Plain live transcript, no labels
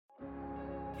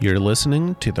You're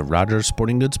listening to the Rogers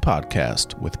Sporting Goods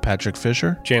Podcast with Patrick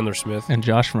Fisher, Chandler Smith, and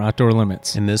Josh from Outdoor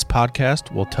Limits. In this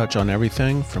podcast, we'll touch on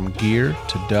everything from gear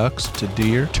to ducks to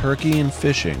deer, turkey and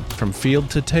fishing. From field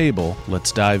to table,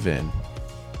 let's dive in.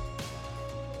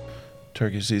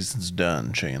 Turkey season's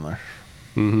done, Chandler.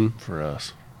 For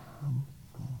us.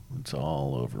 It's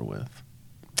all over with.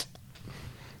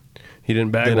 He didn't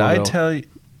bag Did one, I though. tell you?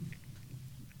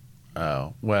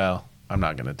 Oh, well, I'm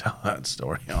not going to tell that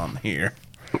story on here.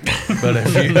 But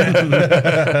if you...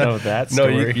 Oh, that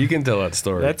story. No, you can tell that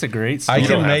story. That's a great story. I You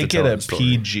can don't have to make tell it a that story.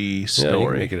 PG story. Yeah, you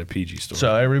can make it a PG story.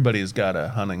 So everybody's got a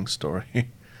hunting story.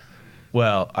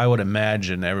 Well, I would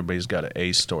imagine everybody's got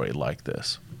a story like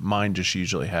this. Mine just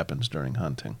usually happens during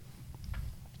hunting.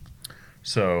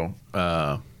 So,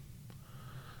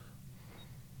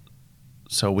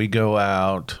 so we go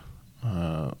out.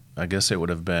 I guess it would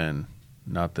have been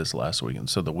not this last weekend,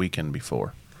 so the weekend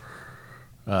before.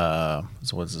 So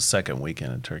it's the second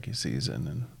weekend of turkey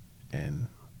season, and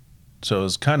so it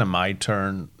was kind of my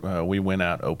turn. We went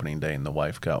out opening day, and the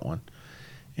wife got one,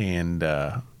 and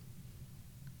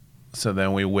so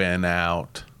then we went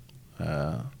out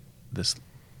this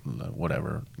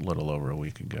little over a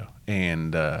week ago,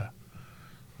 and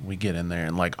we get in there,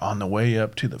 and like on the way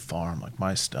up to the farm, like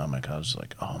my stomach, I was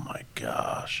like, oh my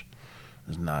gosh,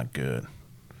 it's not good.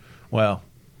 Well,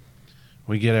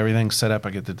 we get everything set up.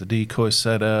 I get the decoy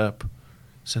set up,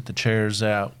 set the chairs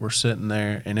out. We're sitting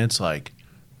there, and it's like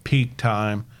peak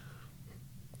time.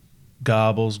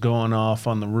 Gobbles going off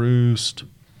on the roost.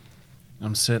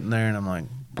 I'm sitting there, and I'm like,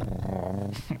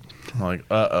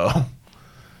 uh-oh.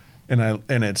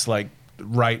 And it's like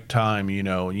right time, you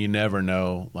know. You never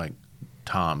know, like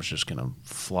Tom's just going to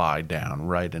fly down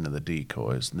right into the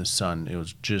decoys. And the sun, it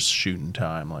was just shooting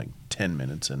time, like 10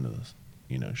 minutes into this,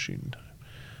 shooting time.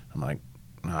 I'm like,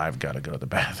 I've got to go to the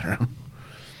bathroom.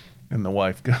 And the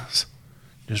wife goes,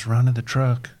 just run to the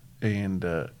truck and,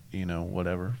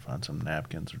 whatever, find some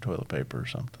napkins or toilet paper or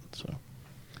something. So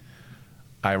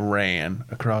I ran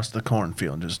across the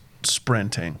cornfield, just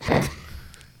sprinting,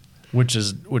 which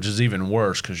is even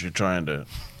worse because you're trying to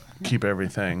keep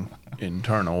everything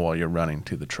internal while you're running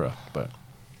to the truck. But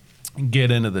get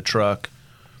into the truck,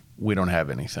 we don't have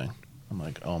anything. I'm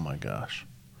like, oh my gosh.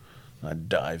 I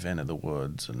dive into the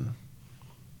woods, and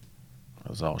that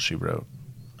was all she wrote.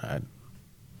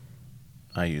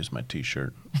 I used my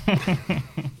T-shirt.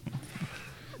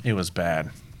 It was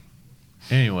bad.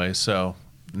 Anyway, so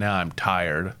now I'm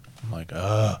tired. I'm like,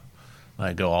 ugh.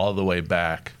 I go all the way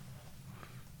back,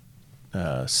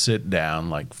 sit down,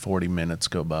 like 40 minutes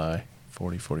go by,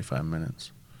 45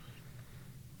 minutes.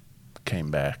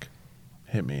 Came back,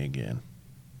 hit me again.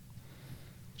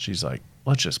 She's like,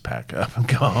 let's just pack up and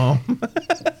go home.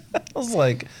 I was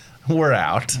like, we're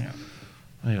out. Yeah.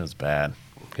 It was bad.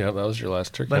 Yeah, that was your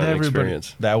last turkey hunting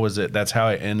experience. That was it. That's how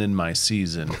I ended my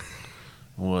season,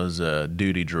 was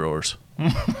duty drawers.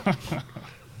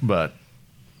 But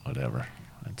whatever.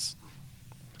 It's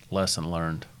lesson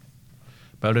learned.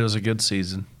 But it was a good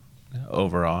season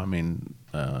overall. I mean,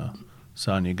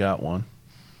 Sonia got one.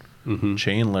 Mm-hmm.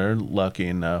 Chandler, lucky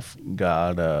enough,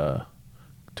 got to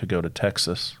go to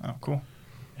Texas. Oh, cool.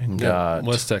 And got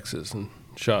West Texas and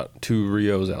shot 2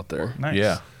 Rios out there. Nice.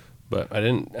 Yeah. But I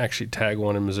didn't actually tag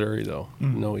one in Missouri, though.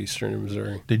 No eastern in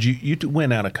Missouri. Did you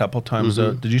went out a couple times,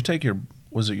 though? Did you take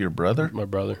was it your brother? My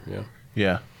brother, yeah.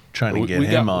 Yeah. Trying to get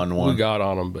him on one. We got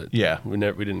on him, but yeah. we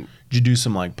didn't. Did you do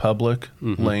some like public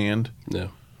land? Yeah.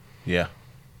 Yeah.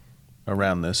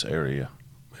 Around this area.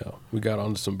 Yeah. We got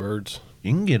onto some birds.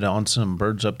 You can get on some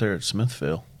birds up there at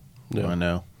Smithville. Yeah. I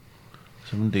know.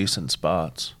 Some decent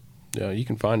spots. Yeah, you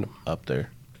can find them up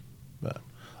there. But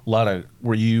a lot of,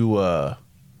 were you,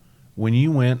 when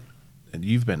you went, and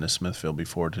you've been to Smithville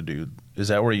before is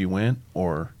that where you went?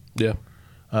 Or, yeah.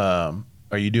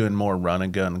 Are you doing more run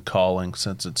and gun calling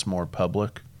since it's more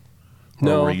public? Or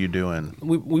No. were you doing?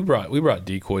 We brought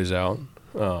decoys out.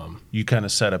 You kind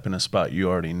of set up in a spot you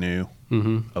already knew?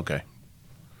 Mm-hmm. Okay.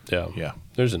 Yeah. Yeah.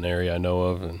 There's an area I know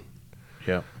of, and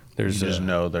Yeah. there's You just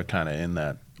know they're kind of in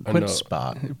that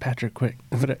spot. Patrick,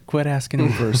 quit asking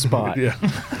him for a spot. Yeah.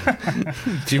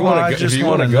 If you want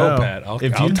to go, Pat, I'll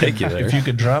take you there. If you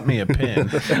could drop me a pin.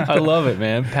 I love it,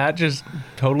 man. Pat just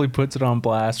totally puts it on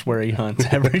blast where he hunts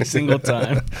every single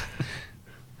time.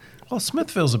 Well,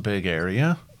 Smithville's a big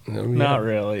area. Not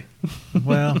really.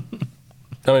 Well,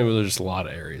 I mean, there's just a lot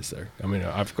of areas there. I mean,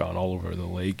 I've gone all over the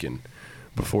lake and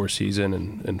before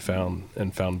season and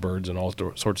found birds in all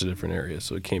sorts of different areas,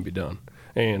 so it can be done.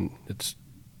 And it's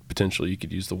potentially you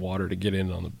could use the water to get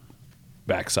in on the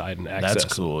backside and access.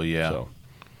 that's cool, yeah. So,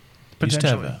 Used to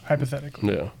have Potentially,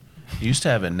 hypothetically. yeah. used to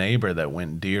have a neighbor that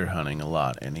went deer hunting a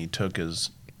lot, and he took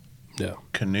his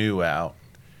canoe out,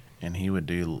 and he would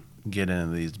get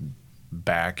into these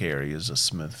back areas of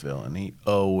Smithville, and he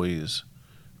always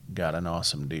got an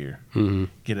awesome deer. Mm-hmm.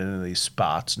 Get into these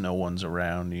spots, no one's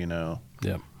around, you know.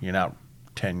 Yeah. You're not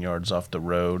 10 yards off the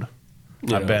road.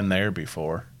 You I've know. been there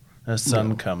before. The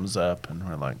sun comes up, and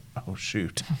we're like, oh,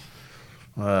 shoot.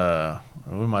 We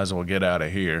might as well get out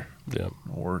of here. Yeah.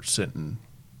 We're sitting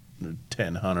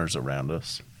 10 hunters around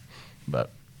us. But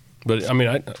I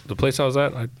mean, the place I was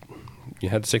at, you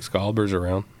had 6 gobblers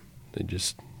around. They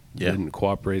just didn't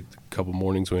cooperate. A couple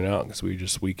mornings we went out because we were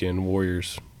just weekend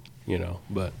warriors, you know.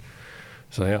 But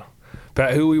so yeah,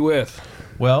 Pat, who we with?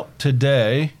 well,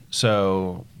 today,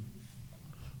 so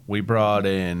we brought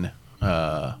in,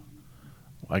 I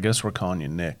guess we're calling you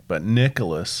Nick, but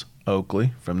Nicholas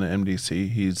Oakley from the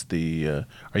MDC. He's the,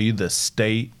 are you the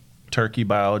state turkey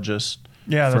biologist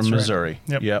Yeah, that's from right. Missouri?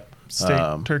 Yep.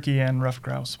 State turkey and rough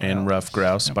grouse. And rough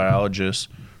grouse biologist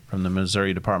from the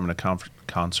Missouri Department of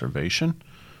Conservation.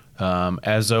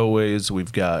 As always,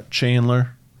 we've got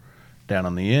Chandler down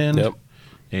on the end. Yep.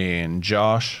 And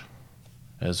Josh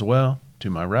as well, to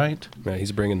my right. Yeah,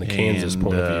 he's bringing the Kansas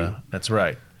point of view. That's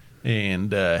right.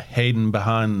 And Hayden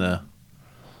behind the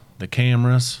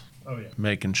cameras,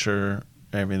 making sure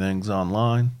everything's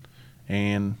online.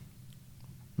 And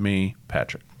me,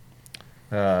 Patrick.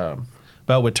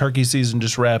 But with turkey season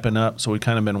just wrapping up, so we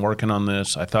kind of been working on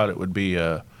this. I thought it would be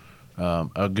a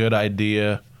good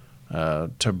idea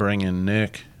to bring in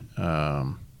Nick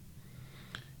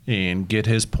and get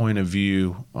his point of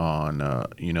view on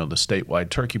the statewide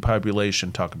turkey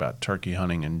population, talk about turkey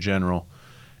hunting in general.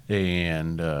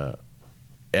 And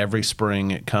every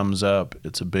spring it comes up.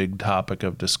 It's a big topic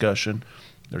of discussion.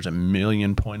 There's a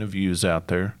million point of views out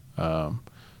there.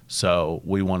 So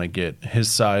we want to get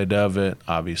his side of it,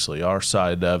 obviously our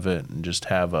side of it, and just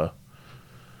have a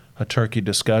turkey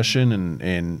discussion.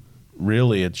 And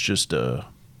really it's just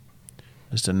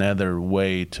another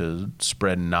way to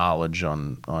spread knowledge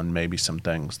on maybe some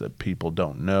things that people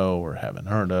don't know or haven't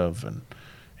heard of.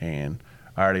 And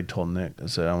I already told Nick, I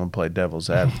said I'm going to play devil's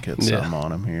advocate some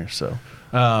on him here. So,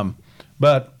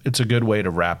 but it's a good way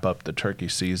to wrap up the turkey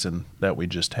season that we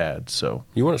just had. So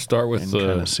You want to start with and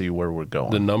kind of see where we're going.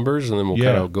 the numbers, and then we'll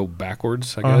kind of go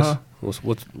backwards, I guess.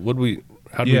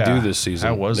 How did we do this season?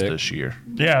 How was Nick? this year?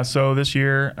 Yeah, so this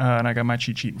year, and I got my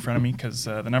cheat sheet in front of me because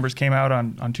the numbers came out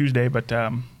on Tuesday, but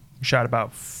we shot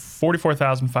about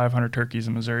 44,500 turkeys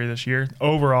in Missouri this year.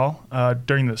 Overall,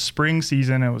 during the spring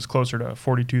season, it was closer to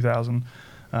 42,000,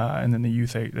 and then the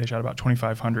youth, they shot about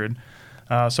 2,500.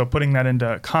 So putting that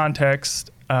into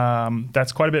context,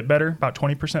 that's quite a bit better, about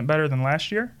 20% better than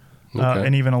last year,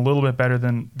 and even a little bit better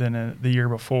than the year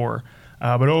before.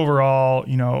 But overall,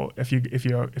 if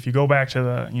you go back to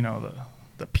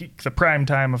the peak, the prime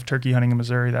time of turkey hunting in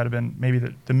Missouri, that'd have been maybe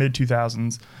the mid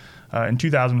 2000s. In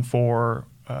 2004,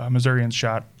 Missourians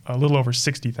shot a little over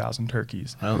 60,000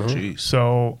 turkeys. Oh, geez.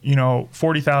 So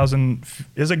 40,000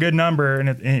 is a good number,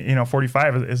 and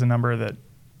 45 is a number that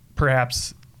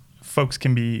perhaps folks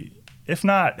can be, if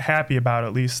not happy about,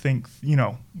 at least think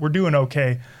we're doing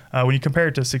okay. When you compare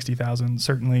it to 60,000,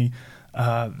 certainly.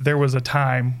 There was a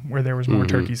time where there was more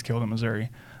turkeys killed in Missouri.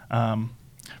 From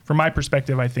my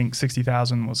perspective, I think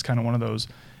 60,000 was kind of one of those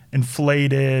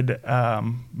inflated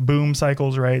boom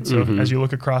cycles, right? So as you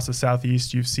look across the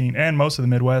Southeast, you've seen, and most of the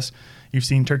Midwest, you've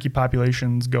seen turkey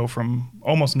populations go from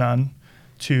almost none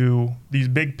to these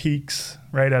big peaks,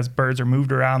 right? As birds are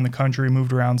moved around the country,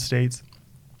 moved around states.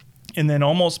 And then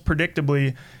almost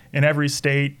predictably, in every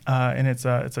state, and it's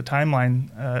a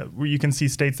timeline where you can see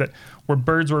states where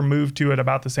birds were moved to at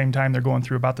about the same time, they're going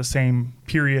through about the same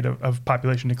period of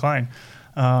population decline.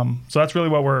 So that's really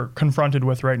what we're confronted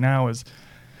with right now is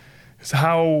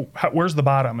how where's the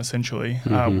bottom, essentially.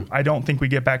 I don't think we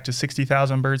get back to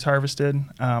 60,000 birds harvested.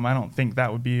 I don't think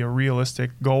that would be a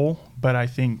realistic goal, but I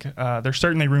think there's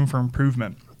certainly room for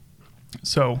improvement.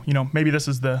 So, maybe this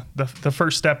is the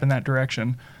first step in that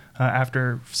direction.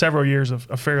 After several years of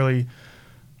fairly,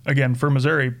 again, for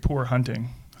Missouri, poor hunting.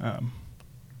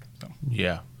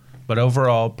 Yeah. But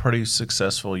overall, pretty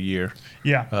successful year.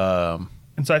 Yeah.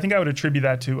 And so I think I would attribute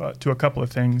that to a couple of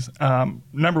things.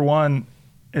 Number one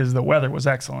is the weather was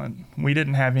excellent. We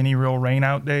didn't have any real rain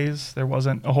out days. There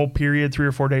wasn't a whole period, 3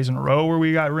 or 4 days in a row where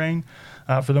we got rain.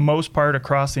 For the most part,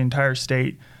 across the entire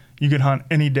state, you could hunt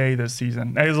any day this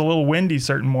season. It was a little windy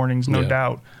certain mornings, no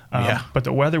doubt. But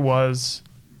the weather was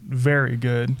very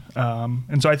good,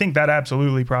 and so I think that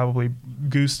absolutely probably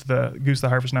goosed the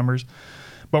harvest numbers.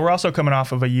 But we're also coming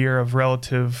off of a year of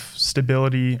relative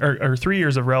stability, or 3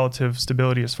 years of relative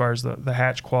stability as far as the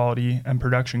hatch quality and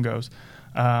production goes.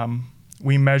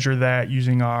 We measure that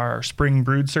using our spring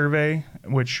brood survey,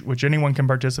 which anyone can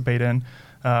participate in.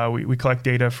 We collect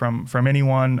data from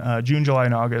anyone, June, July,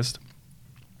 and August.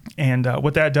 And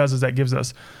what that does is that gives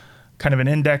us kind of an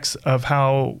index of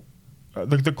how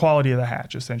the quality of the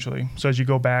hatch, essentially. So as you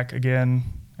go back again,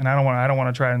 and I don't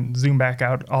want to try and zoom back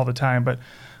out all the time, but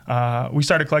we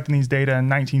started collecting these data in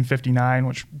 1959,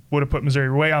 which would have put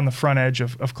Missouri way on the front edge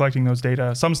of collecting those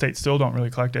data. Some states still don't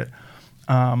really collect it.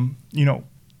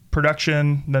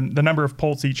 Production, the number of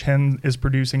poults each hen is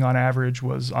producing on average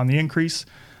was on the increase.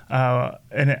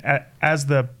 As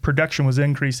the production was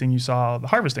increasing, you saw the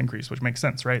harvest increase, which makes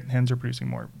sense, right? Hens are producing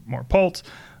more poults,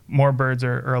 more birds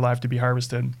are alive to be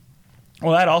harvested.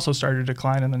 Well, that also started to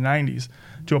decline in the 90s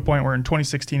to a point where in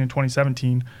 2016 and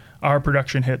 2017, our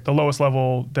production hit the lowest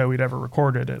level that we'd ever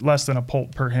recorded at less than a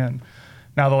poult per hen.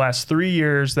 Now, the last 3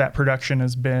 years, that production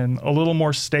has been a little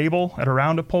more stable at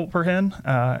around a poult per hen.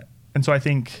 And so I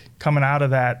think coming out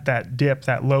of that dip,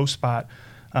 that low spot,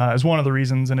 is one of the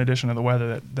reasons, in addition to the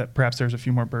weather, that perhaps there's a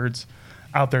few more birds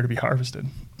out there to be harvested.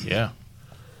 Yeah.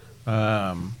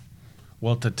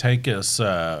 Well, to take us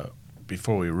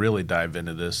before we really dive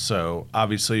into this, so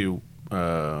obviously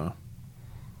you're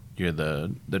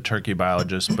the turkey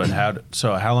biologist, but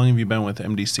how long have you been with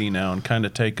MDC now? And kind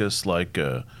of take us like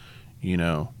how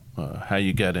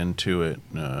you got into it,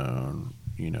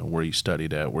 where you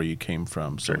studied at, where you came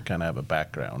from, so we kind of have a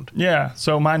background. Yeah,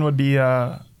 so mine would be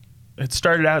it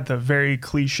started out the very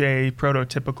cliche,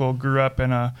 prototypical, grew up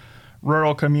in a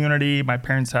rural community. My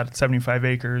parents had 75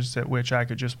 acres at which I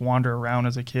could just wander around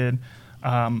as a kid.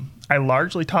 I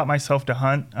largely taught myself to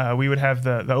hunt. We would have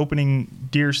the opening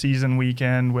deer season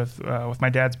weekend with my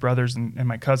dad's brothers and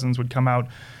my cousins would come out,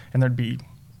 and there'd be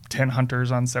 10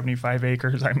 hunters on 75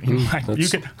 acres. I mean, you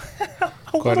could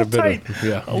quite a bit tight.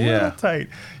 A little tight.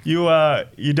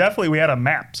 You definitely, we had a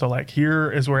map. So like, here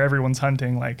is where everyone's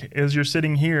hunting. Like, as you're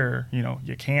sitting here,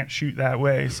 you can't shoot that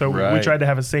way. So we tried to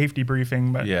have a safety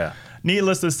briefing, but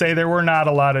needless to say, there were not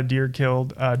a lot of deer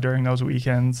killed during those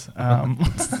weekends.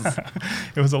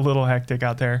 It was a little hectic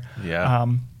out there. Yeah.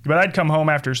 But I'd come home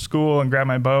after school and grab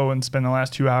my bow and spend the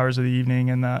last 2 hours of the evening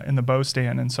in the bow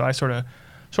stand. And so I sort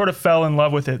of fell in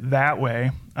love with it that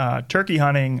way. Turkey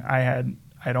hunting, I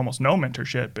had almost no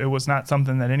mentorship. It was not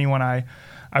something that anyone I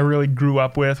really grew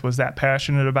up with was that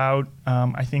passionate about.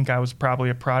 I think I was probably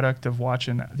a product of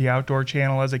watching the Outdoor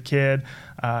Channel as a kid,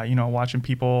 watching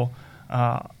people,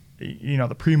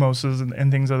 the Primoses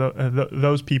and things of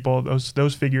those people,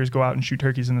 those figures go out and shoot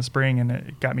turkeys in the spring, and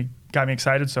it got me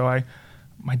excited. So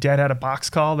my dad had a box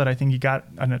call that I think he got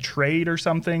on a trade or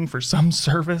something for some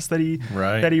service that he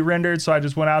rendered. So I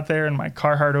just went out there in my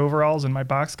Carhartt overalls and my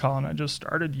box call, and I just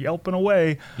started yelping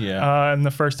away. Yeah. And the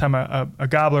first time a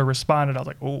gobbler responded, I was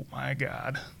like, "Oh my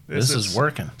God, this is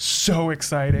working!" So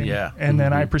exciting. Yeah. And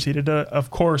then I proceeded to,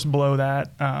 of course, blow that.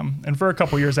 And for a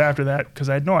couple years after that, because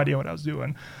I had no idea what I was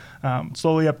doing,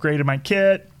 slowly upgraded my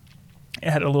kit.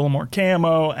 Added a little more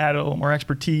camo, added a little more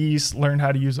expertise, learned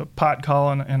how to use a pot call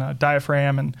and a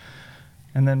diaphragm, and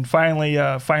then finally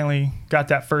got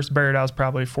that first bird. I was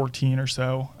probably 14 or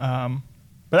so,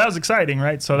 but that was exciting,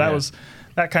 right? So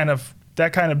that kind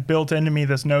of built into me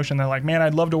this notion that, like, man,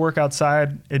 I'd love to work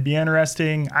outside. It'd be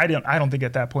interesting. I don't think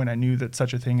at that point I knew that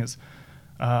such a thing as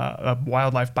a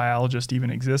wildlife biologist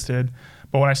even existed.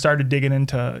 But when I started digging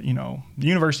into the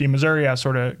University of Missouri,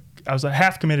 I was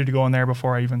half committed to going there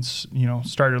before I even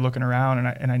started looking around,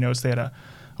 and I noticed they had a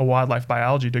wildlife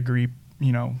biology degree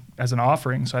as an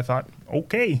offering. So I thought,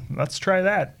 okay, let's try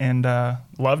that, and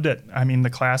loved it. I mean, the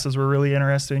classes were really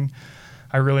interesting.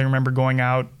 I really remember going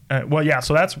out.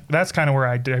 So that's kind of where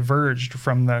I diverged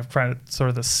from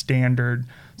the standard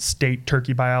state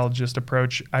turkey biologist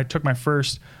approach. I took my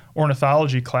first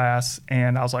ornithology class,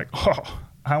 and I was like, oh,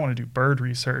 I want to do bird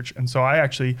research. And so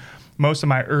most of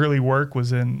my early work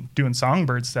was in doing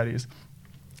songbird studies.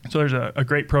 So there's a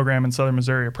great program in Southern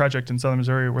Missouri, a project in Southern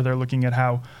Missouri, where they're looking at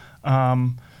how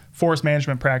forest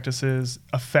management practices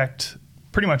affect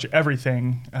pretty much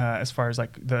everything as far as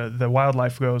like the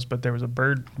wildlife goes, but there was a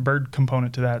bird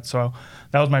component to that. So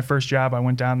that was my first job. I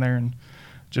went down there and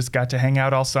just got to hang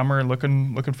out all summer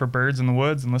looking for birds in the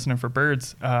woods and listening for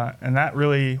birds. And that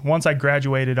really, once I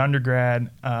graduated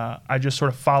undergrad, I just sort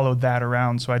of followed that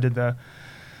around. So I did the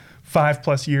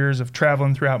 5+ years of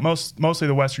traveling throughout mostly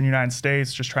the Western United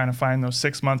States, just trying to find those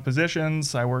 6-month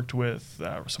positions. I worked with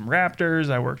some raptors.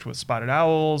 I worked with spotted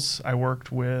owls. I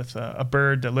worked with a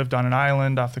bird that lived on an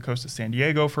island off the coast of San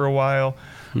Diego for a while.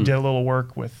 Did a little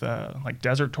work with like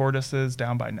desert tortoises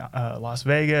down by Las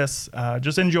Vegas.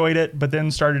 Just enjoyed it, but then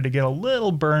started to get a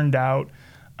little burned out,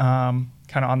 kind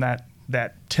of on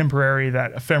that temporary,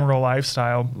 that ephemeral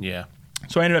lifestyle. Yeah.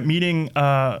 So I ended up meeting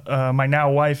my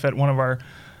now wife at one of our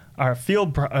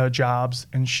field jobs,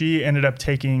 and she ended up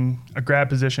taking a grad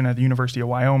position at the University of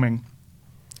Wyoming.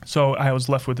 So I was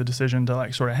left with the decision to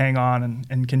like sort of hang on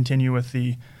and continue with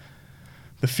the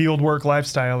field work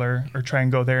lifestyle, or try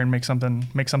and go there and make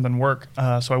something work.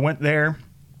 So I went there,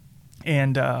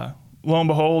 and lo and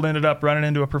behold, ended up running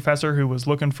into a professor who was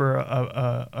looking for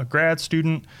a grad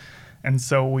student. And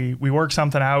so we worked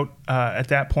something out. At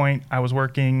that point, I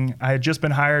had just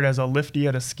been hired as a lifty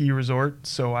at a ski resort,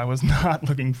 so I was not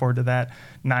looking forward to that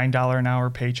 $9 an hour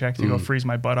paycheck to go freeze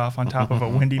my butt off on top of a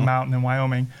windy mountain in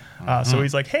Wyoming. So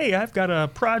he's like, hey, I've got a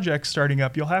project starting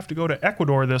up. You'll have to go to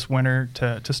Ecuador this winter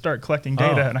to start collecting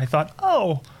data. And I thought,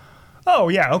 oh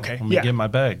yeah, okay. Let me get my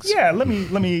bags. Yeah, let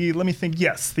me think.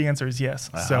 Yes, the answer is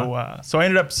yes. So I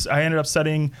ended up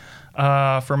studying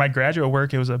for my graduate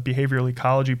work. It was a behavioral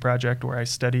ecology project where I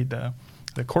studied the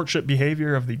courtship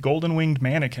behavior of the golden-winged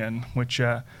mannequin, which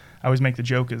I always make the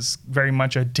joke is very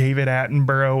much a David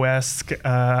Attenborough-esque,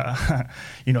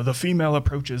 the female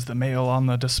approaches the male on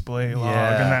the display log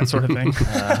and that sort of thing.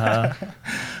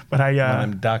 But one of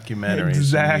them documentaries.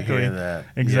 Exactly. When you hear that.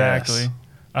 Exactly. Yes.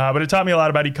 But it taught me a lot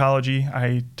about ecology.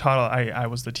 I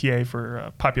was the TA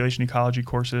for population ecology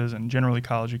courses and general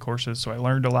ecology courses, so I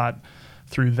learned a lot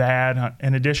through that,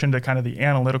 in addition to kind of the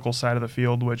analytical side of the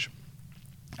field, which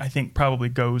I think probably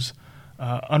goes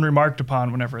unremarked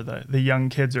upon whenever the young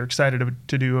kids are excited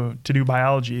to do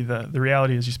biology. The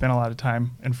reality is you spend a lot of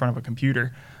time in front of a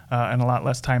computer and a lot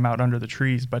less time out under the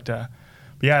trees. But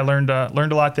yeah, I learned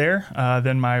a lot there.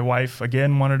 Then my wife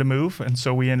again wanted to move, and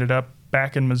so we ended up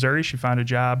back in Missouri. She found a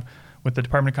job with the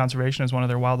Department of Conservation as one of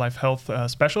their wildlife health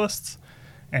specialists.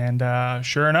 And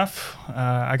sure enough,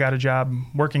 I got a job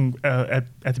working at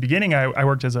the beginning. I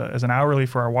worked as an hourly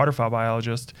for our waterfowl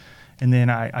biologist, and then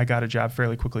I got a job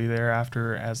fairly quickly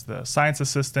thereafter as the science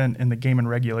assistant in the game and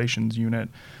regulations unit.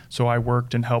 So I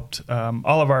worked and helped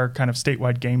all of our kind of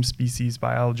statewide game species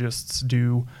biologists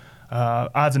do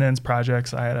odds and ends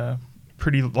projects. I had a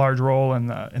pretty large role in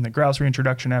the grouse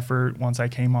reintroduction effort once I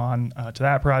came on to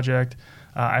that project.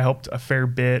 I helped a fair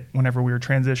bit whenever we were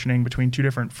transitioning between two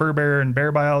different fur bearer and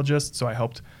bear biologists. So I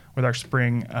helped with our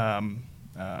spring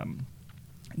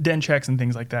den checks and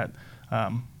things like that.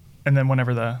 And then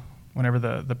whenever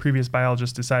the previous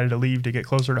biologist decided to leave to get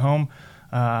closer to home,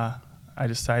 I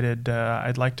decided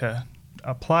I'd like to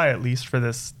apply at least for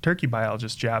this turkey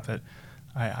biologist job that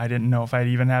I didn't know if I'd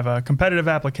even have a competitive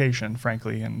application,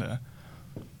 frankly. And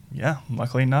yeah,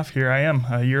 luckily enough, here I am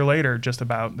a year later, just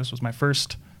about. This was my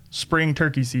first spring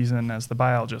turkey season as the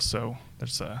biologist, so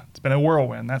it's been a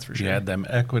whirlwind, that's for sure. You had them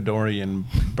Ecuadorian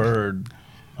bird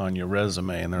on your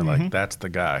resume, and they're like, "That's the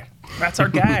guy. That's our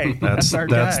guy. That's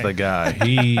the guy.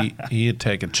 He'd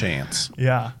take a chance."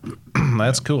 Yeah,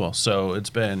 that's cool. So it's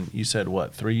been, you said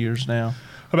what, 3 years now?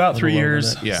 About 3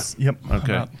 years. Yeah. Yep.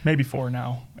 Okay. Maybe 4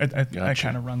 now. It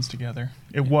kind of runs together.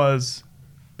 It was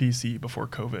BC before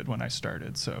COVID when I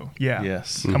started, so yeah.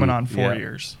 Yes. Coming on 4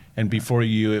 years. And before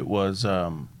you, it was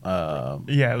yeah,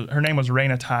 her name was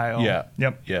Raina Tile. Yeah.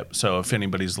 Yep. So if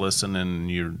anybody's listening,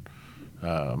 you're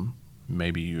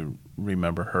maybe you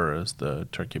remember her as the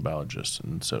turkey biologist,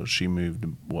 and so she moved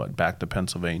back to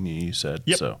Pennsylvania. You said.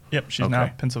 Yep. So. Yep. She's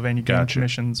now Pennsylvania Game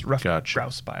Commission's rough Gotcha.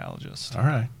 grouse biologist. All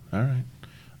right.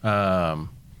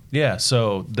 Yeah.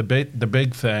 So the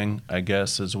big thing, I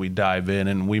guess, as we dive in,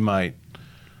 and we might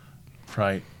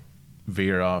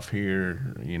veer off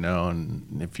here,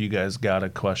 and if you guys got a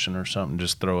question or something,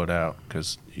 just throw it out,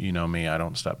 because you know me, I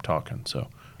don't stop talking. So,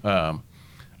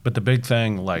 but the big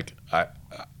thing, like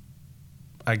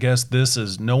I guess this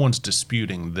is, no one's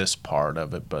disputing this part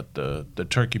of it, but the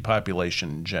turkey population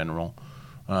in general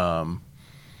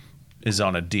is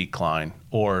on a decline,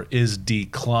 or is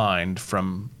declined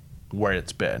from where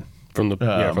it's been. From the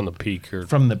peak.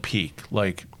 From the peak.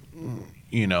 Like,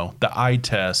 the eye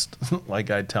test,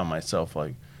 like I tell myself,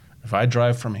 like, if I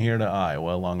drive from here to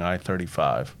Iowa along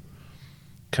I-35,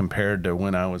 compared to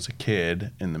when I was a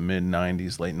kid in the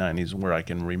mid-'90s, late '90s, where I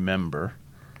can remember,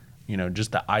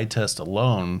 just the eye test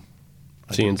alone.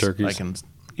 Seeing turkeys.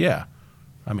 Yeah.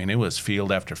 I mean, it was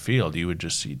field after field. You would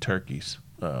just see turkeys.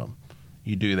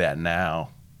 You do that now.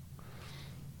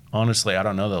 Honestly, I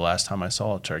don't know the last time I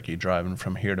saw a turkey driving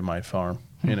from here to my farm.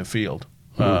 in a field,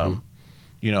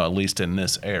 you know, at least in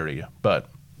this area. But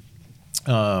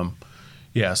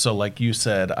yeah, so like you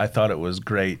said, I thought it was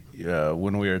great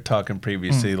when we were talking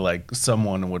previously, like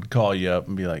someone would call you up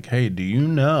and be like, hey, do you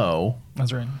know,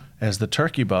 That's right. as the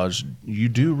turkey bugs, you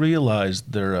do realize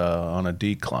they're on a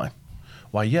decline?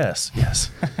 Why, yes, yes,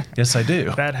 I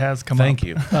do. That has come Thank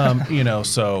up. you. You know,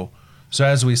 so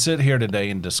as we sit here today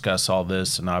and discuss all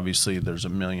this, and obviously there's a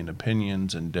million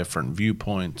opinions and different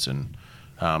viewpoints, and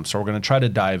so we're going to try to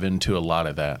dive into a lot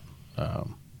of that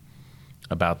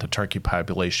about the turkey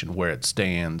population, where it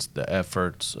stands, the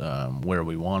efforts, where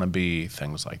we want to be,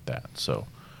 things like that. So,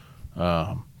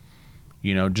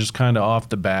 you know, just kind of off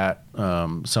the bat,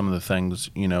 some of the things,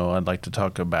 you know, I'd like to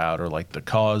talk about are like the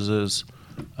causes,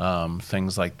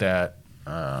 things like that.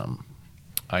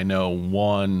 I know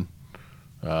one,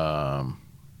 well,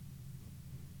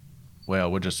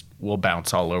 we'll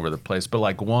bounce all over the place, but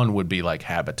like one would be like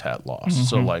habitat loss.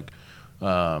 So like,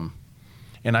 and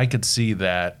I could see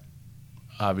that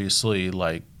obviously,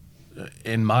 like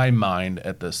in my mind,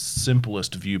 at the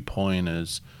simplest viewpoint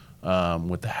is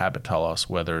with the habitat loss,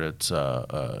 whether it's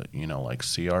you know, like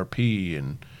CRP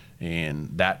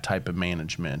and that type of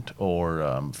management,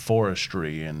 or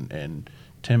forestry and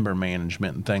timber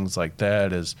management and things like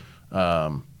that, is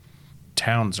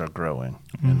towns are growing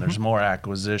and there's more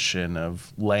acquisition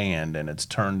of land, and it's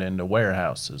turned into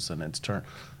warehouses, and it's turned,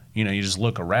 you know, you just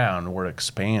look around, we're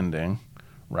expanding,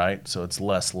 right? So it's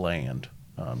less land,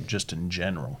 just in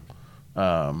general.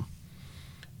 But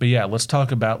yeah, let's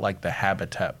talk about like the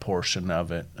habitat portion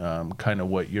of it, kind of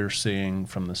what you're seeing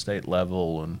from the state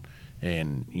level,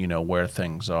 and you know, where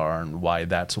things are and why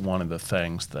that's one of the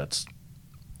things that's,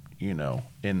 you know,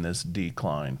 in this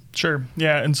decline. Sure.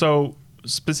 Yeah. And so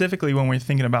specifically when we're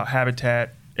thinking about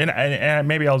habitat, and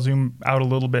maybe I'll zoom out a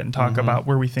little bit and talk about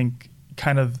where we think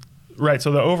kind of, right.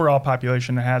 So the overall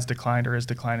population has declined or is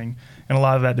declining. And a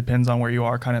lot of that depends on where you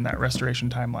are kind of in that restoration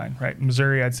timeline, right? In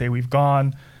Missouri, I'd say we've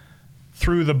gone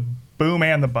through the boom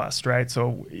and the bust, right?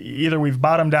 So either we've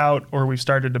bottomed out or we've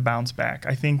started to bounce back.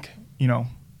 I think, you know,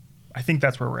 I think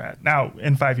that's where we're at. Now,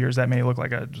 in 5 years, that may look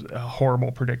like a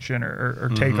horrible prediction or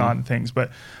take on things.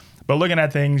 But looking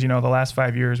at things, you know, the last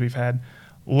 5 years, we've had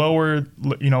lower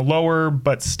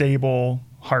but stable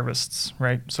harvests,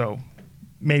 right? So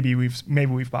maybe we've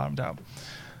bottomed out.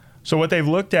 So what they've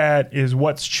looked at is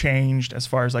what's changed as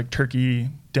far as like turkey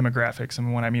demographics.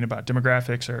 And what I mean about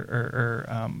demographics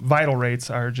or vital rates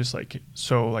are just like,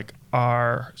 so like,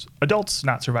 are adults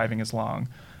not surviving as long?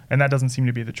 And that doesn't seem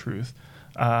to be the truth.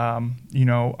 You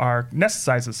know, our nest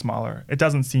size is smaller. It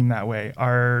doesn't seem that way.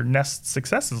 Our nest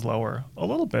success is lower a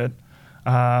little bit.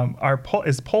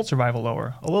 Is poult survival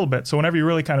lower a little bit. So whenever you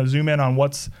really kind of zoom in on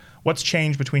what's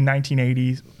changed between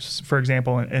 1980, for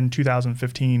example, and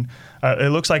 2015,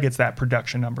 it looks like it's that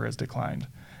production number has declined.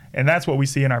 And that's what we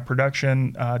see in our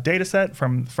production data set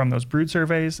from those brood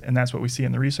surveys, and that's what we see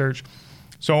in the research.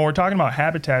 So when we're talking about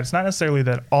habitat, it's not necessarily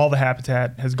that all the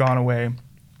habitat has gone away.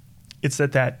 It's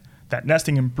that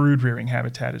nesting and brood rearing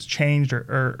habitat has changed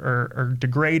or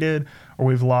degraded, or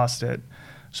we've lost it.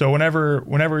 So whenever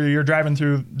you're driving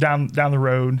through down the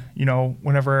road, you know,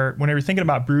 whenever you're thinking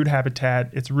about brood habitat,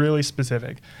 it's really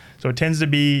specific. So it tends to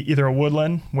be either a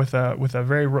woodland with a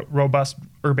very robust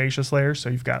herbaceous layer. So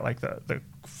you've got like the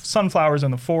sunflowers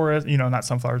in the forest, you know, not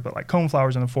sunflowers, but like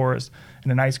coneflowers in the forest,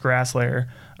 and a nice grass layer.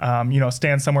 You know,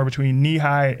 stands somewhere between knee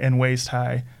high and waist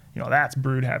high. You know, that's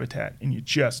brood habitat, and you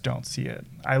just don't see it.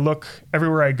 I look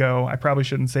everywhere I go. I probably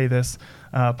shouldn't say this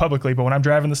publicly, but when I'm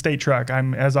driving the state truck,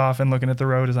 I'm as often looking at the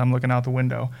road as I'm looking out the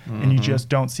window, and you just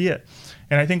don't see it.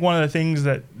 And I think one of the things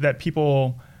that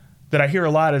people, that I hear a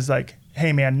lot is like,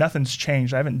 hey man, nothing's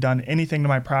changed. I haven't done anything to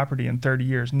my property in 30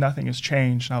 years. Nothing has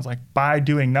changed. And I was like, by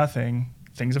doing nothing,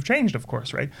 things have changed, of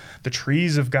course, right? The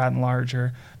trees have gotten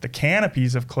larger. The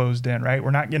canopies have closed in, right?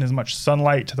 We're not getting as much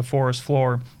sunlight to the forest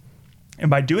floor. And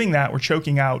by doing that, we're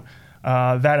choking out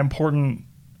that important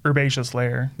herbaceous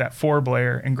layer, that forb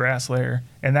layer and grass layer.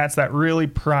 And that's that really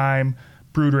prime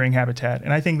brood rearing habitat.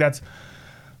 And I think that's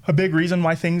a big reason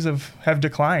why things have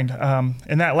declined.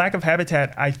 And that lack of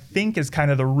habitat, I think, is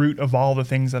kind of the root of all the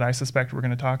things that I suspect we're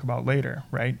going to talk about later,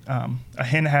 right? A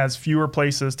hen has fewer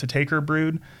places to take her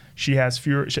brood. She has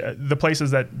fewer, the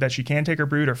places that she can take her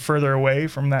brood are further away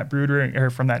from that brood or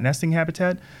from that nesting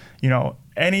habitat. You know,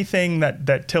 anything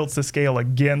that tilts the scale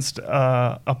against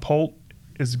a poult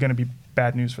is going to be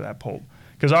bad news for that poult.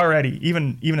 Because already,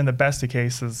 even in the best of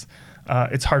cases,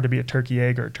 it's hard to be a turkey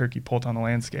egg or a turkey poult on the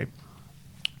landscape.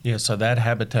 Yeah, so that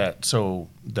habitat, so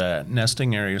that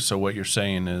nesting area, so what you're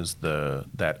saying is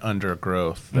that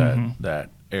undergrowth, that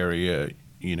area,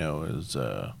 you know, is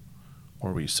what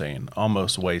were we saying?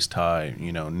 Almost waist high,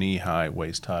 knee high,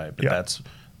 waist high. But Yeah.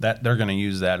 that they're going to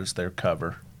use that as their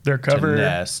cover. Their cover. To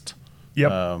nest.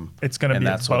 Yep. It's going to and be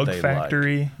a that's what bug they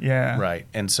factory. like. Yeah. Right.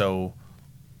 And so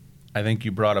I think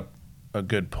you brought up a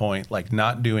good point, like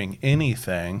not doing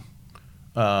anything,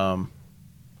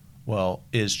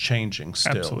 is changing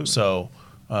still. Absolutely. So,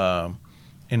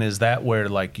 and is that where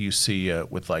like you see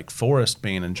with like forest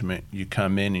management, you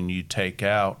come in and you take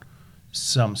out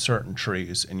some certain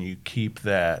trees and you keep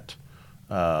that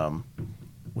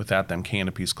without them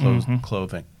canopies closing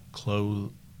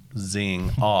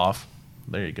off.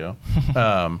 There you go.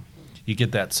 You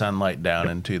get that sunlight down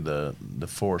into the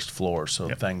forest floor, so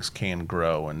things can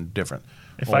grow and different.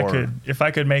 If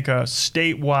I could make a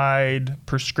statewide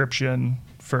prescription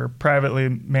for privately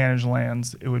managed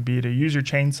lands, it would be to use your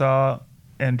chainsaw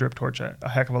and drip torch a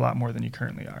heck of a lot more than you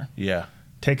currently are. Yeah.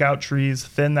 Take out trees,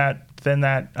 thin that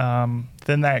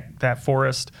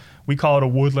forest. We call it a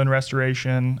woodland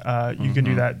restoration. You can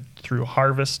do that through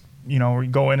harvest. You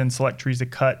go in and select trees to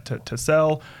cut to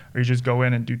sell, or you just go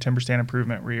in and do timber stand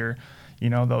improvement where you're,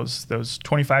 those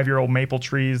 25-year-old maple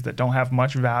trees that don't have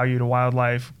much value to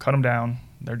wildlife, cut them down.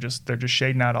 They're just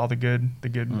shading out all the good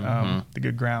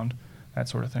ground, that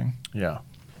sort of thing. Yeah.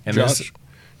 And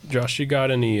Josh, you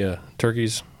got any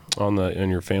turkeys on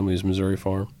your family's Missouri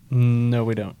farm? No,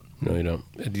 we don't. No, you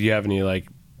don't. Do you have any like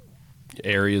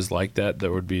areas like that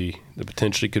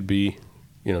potentially could be,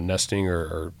 nesting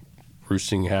or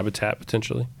roosting habitat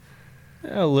potentially?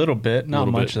 A little bit, not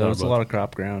much though. not It's a much. lot of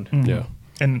crop ground. Mhm. Yeah.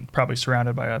 And probably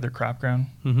surrounded by other crop ground.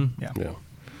 Mm-hmm. Yeah. Yeah.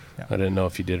 Yeah. I didn't know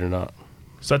if you did or not.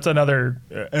 So that's another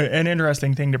an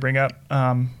interesting thing to bring up,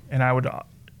 and I would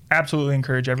absolutely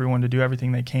encourage everyone to do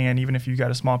everything they can, even if you've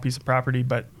got a small piece of property.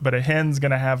 But a hen's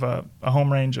going to have a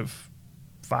home range of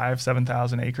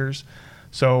 5,000-7,000 acres.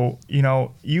 So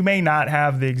you may not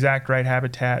have the exact right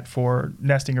habitat for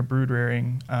nesting or brood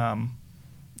rearing.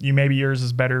 Maybe yours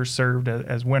is better served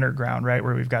as winter ground, right,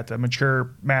 where we've got the mature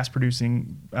mass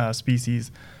producing species.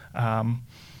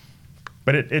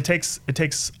 But it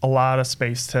takes a lot of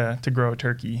space to grow a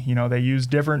turkey. They use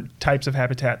different types of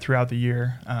habitat throughout the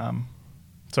year,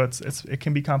 so it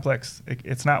can be complex.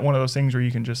 It's not one of those things where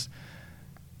you can just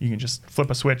flip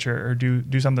a switch or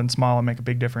do something small and make a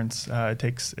big difference. It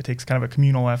takes kind of a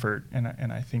communal effort, and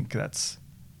I think that's.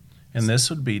 And this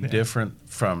would be different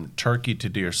from turkey to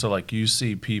deer. So like you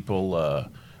see people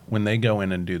when they go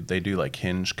in and they do like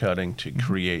hinge cutting to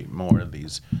create more of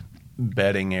these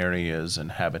bedding areas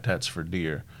and habitats for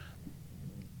deer.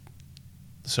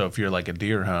 So if you're like a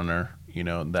deer hunter,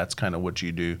 that's kind of what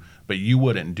you do, but you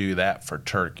wouldn't do that for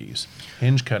turkeys.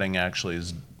 Hinge cutting actually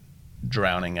is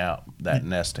drowning out that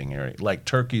nesting area. Like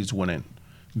turkeys wouldn't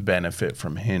benefit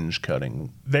from hinge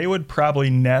cutting. They would probably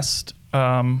nest,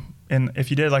 and if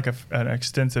you did like an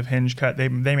extensive hinge cut, they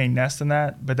may nest in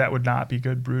that, but that would not be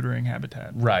good broodering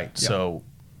habitat. Right. Yep. So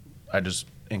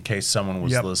in case someone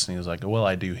was listening, is like, well,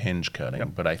 I do hinge cutting,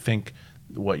 but I think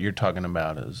what you're talking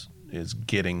about is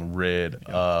getting rid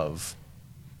of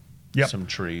some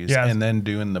trees and then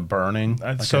doing the burning.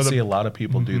 I see a lot of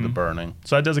people do the burning.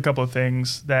 So that does a couple of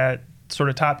things. That sort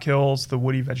of top kills the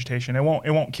woody vegetation. It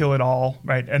won't kill it all,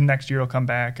 right? And next year it'll come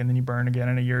back, and then you burn again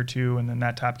in a year or two, and then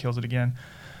that top kills it again.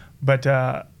 But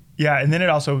and then it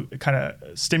also kind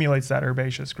of stimulates that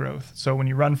herbaceous growth. So when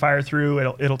you run fire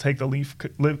through, it'll take the leaf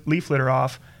litter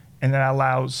off, and that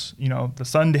allows the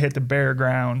sun to hit the bare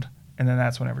ground, and then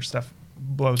that's whenever stuff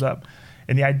blows up.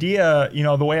 And the idea,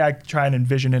 the way I try and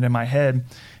envision it in my head,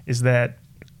 is that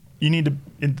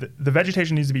the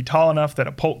vegetation needs to be tall enough that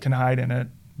a poult can hide in it,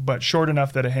 but short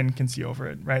enough that a hen can see over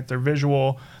it, right? They're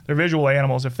visual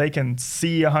animals. If they can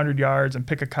see 100 yards and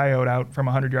pick a coyote out from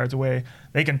 100 yards away,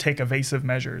 they can take evasive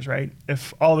measures, right?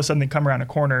 If all of a sudden they come around a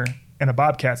corner and a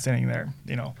bobcat's standing there,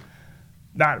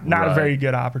 not a very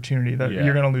good opportunity.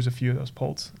 You're going to lose a few of those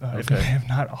poults, if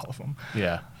not all of them.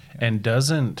 Yeah. And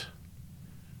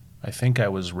I think I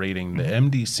was reading the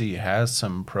MDC has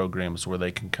some programs where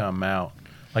they can come out.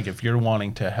 Like if you're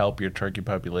wanting to help your turkey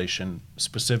population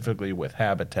specifically with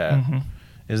habitat,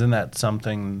 isn't that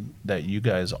something that you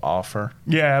guys offer?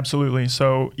 Yeah, absolutely.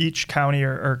 So each county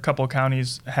or a couple of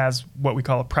counties has what we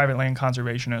call a private land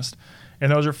conservationist. And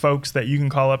those are folks that you can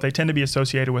call up. They tend to be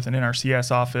associated with an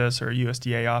NRCS office or a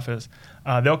USDA office.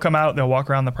 They'll come out, they'll walk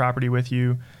around the property with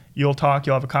you. You'll talk,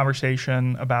 you'll have a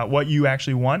conversation about what you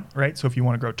actually want, right? So if you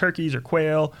want to grow turkeys or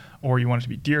quail, or you want it to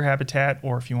be deer habitat,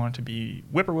 or if you want it to be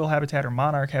whippoorwill habitat or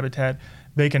monarch habitat,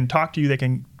 they can talk to you, they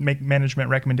can make management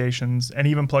recommendations, and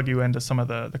even plug you into some of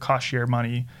the cost share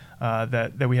money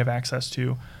that we have access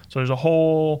to. So there's a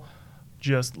whole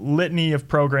just litany of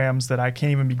programs that I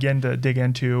can't even begin to dig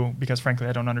into because frankly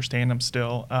I don't understand them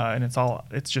still, and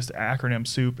it's just acronym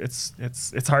soup.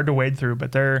 It's hard to wade through,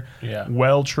 but they're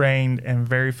well trained and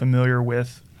very familiar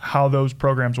with how those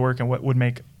programs work and what would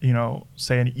make,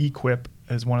 say an equip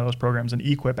is one of those programs, an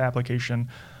equip application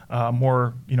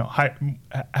more,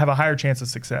 have a higher chance of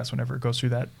success whenever it goes through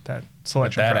that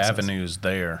selection that process. avenue's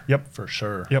there. Yep. For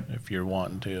sure. Yep. If you're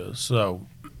wanting to. So,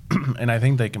 and I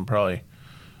think they can probably,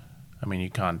 you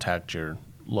contact your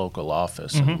local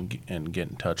office and get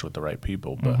in touch with the right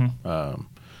people. But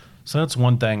so that's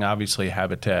one thing. Obviously,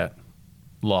 habitat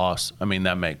loss.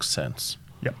 That makes sense.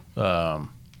 Yep.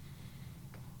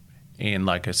 And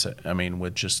like I said,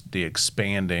 with just the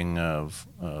expanding of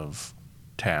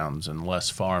towns and less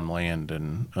farmland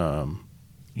and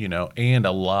and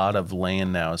a lot of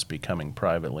land now is becoming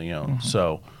privately owned.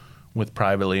 So with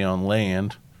privately owned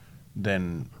land,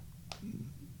 then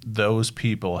those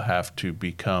people have to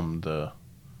become the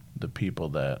people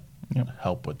that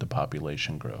help with the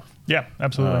population growth. Yeah,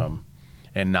 absolutely.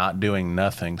 And not doing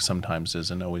nothing sometimes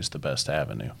isn't always the best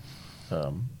avenue.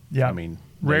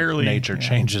 Rarely nature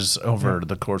changes over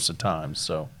the course of time.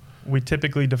 So we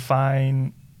typically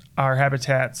define our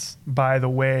habitats by the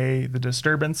way the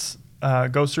disturbance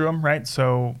goes through them, right?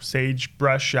 So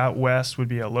sagebrush out west would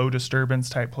be a low disturbance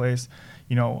type place.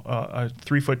 A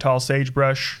 3-foot tall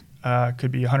sagebrush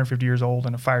could be 150 years old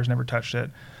and a fire's never touched it.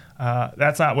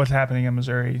 That's not what's happening in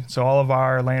Missouri. So all of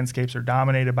our landscapes are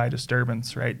dominated by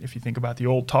disturbance, right? If you think about the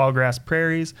old tall grass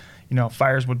prairies,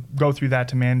 fires would go through that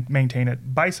to maintain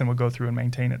it. Bison would go through and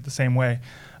maintain it the same way.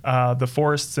 The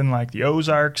forests in like the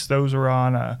Ozarks, those are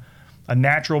on a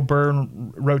natural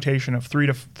burn rotation of 3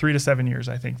 to 7 years.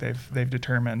 I think they've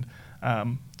determined.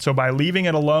 So by leaving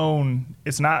it alone,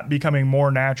 it's not becoming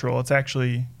more natural. It's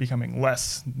actually becoming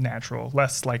less natural,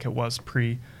 less like it was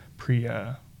pre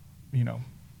human,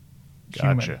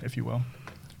 if you will.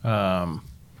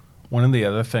 One of the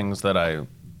other things that I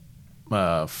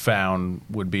found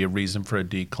would be a reason for a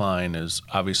decline is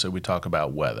obviously we talk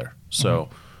about weather. So,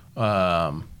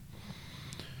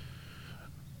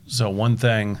 so one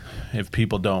thing, if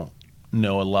people don't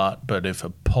know a lot, but if a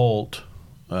poult,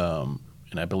 and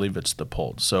I believe it's the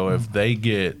poult, so if they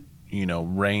get,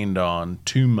 rained on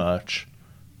too much,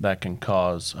 that can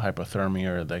cause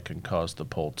hypothermia or that can cause the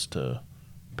poults to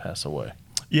pass away.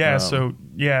 Yeah,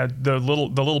 the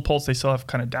little poults, they still have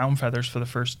kind of down feathers for the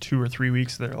first 2 or 3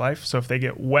 weeks of their life. So if they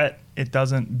get wet, it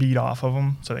doesn't beat off of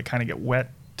them, so they kind of get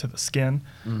wet to the skin.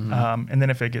 And then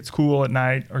if it gets cool at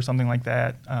night or something like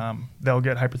that, they'll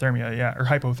get hypothermia, or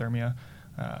hypothermia,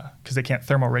 because they can't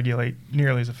thermoregulate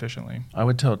nearly as efficiently. I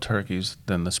would tell turkeys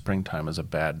then the springtime is a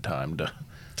bad time to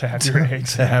hatch your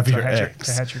eggs. To hatch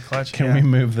your clutch. Can we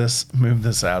move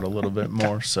this out a little bit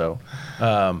more? So,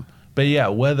 but yeah,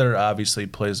 weather obviously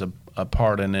plays a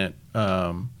part in it.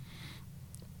 I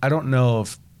don't know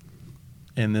if,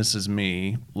 and this is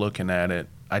me looking at it,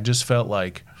 I just felt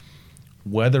like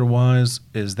weather-wise,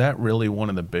 is that really one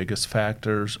of the biggest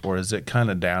factors, or is it kind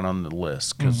of down on the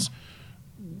list? Because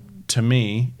to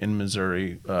me, in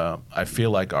Missouri, I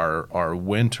feel like our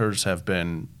winters have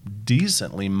been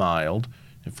decently mild.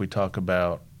 If we talk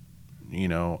about,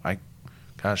 I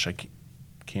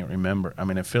can't remember.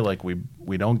 I feel like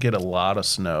we don't get a lot of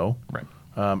snow, right?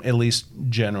 At least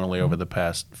generally over the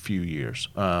past few years.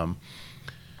 The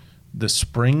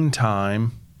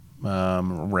springtime,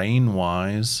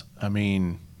 rain-wise,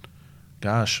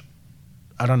 gosh,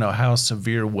 I don't know how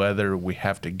severe weather we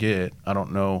have to get. I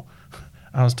don't know.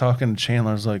 I was talking to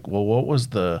Chandler. I was like, well, what was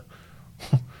the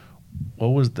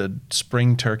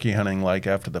spring turkey hunting like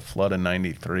after the flood in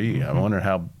 '93? I wonder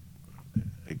how.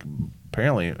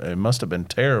 Apparently, it must have been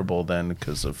terrible then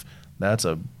because of that's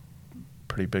a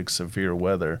pretty big severe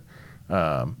weather.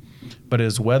 But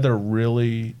is weather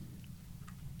really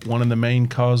one of the main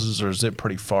causes, or is it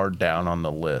pretty far down on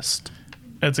the list?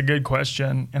 It's a good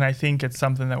question, and I think it's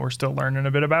something that we're still learning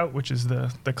a bit about, which is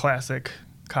the classic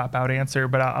cop-out answer,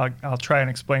 but I'll try and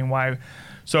explain why.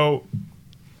 So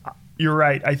you're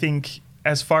right. I think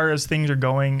as far as things are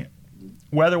going,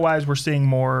 weather-wise, we're seeing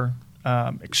more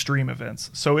extreme events.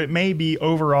 So it may be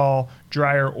overall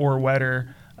drier or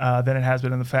wetter than it has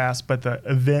been in the past, but the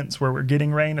events where we're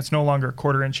getting rain, it's no longer a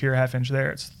quarter inch here, half inch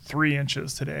there. It's 3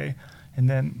 inches today. And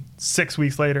then 6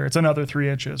 weeks later, it's another 3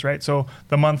 inches, right? So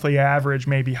the monthly average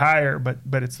may be higher,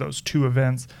 but it's those two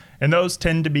events. And those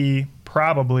tend to be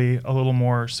probably a little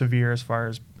more severe as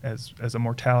far as a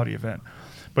mortality event.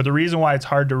 But the reason why it's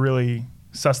hard to really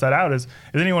suss that out is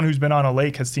anyone who's been on a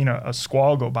lake has seen a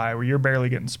squall go by where you're barely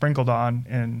getting sprinkled on,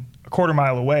 and a quarter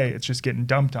mile away, it's just getting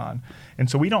dumped on. And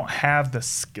so we don't have the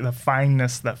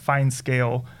fineness, that fine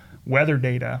scale weather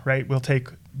data, right? We'll take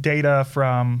data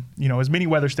from, as many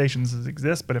weather stations as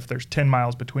exist, but if there's 10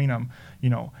 miles between them,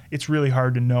 it's really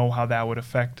hard to know how that would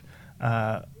affect,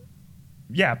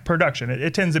 production.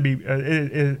 It tends to be,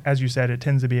 as you said, it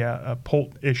tends to be a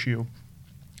poult issue.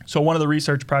 So one of the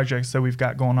research projects that we've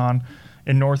got going on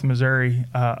in North Missouri,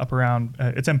 up around,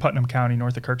 it's in Putnam County,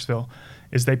 north of Kirksville,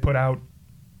 is they put out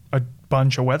a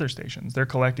bunch of weather stations. They're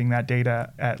collecting that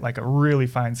data at like a really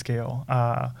fine scale.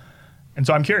 And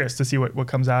so I'm curious to see what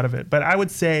comes out of it. But I would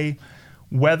say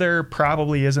weather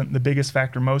probably isn't the biggest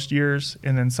factor most years,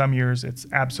 and then some years it's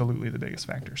absolutely the biggest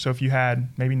factor. So if you had,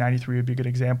 maybe 93 would be a good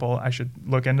example. I should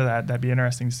look into that. That'd be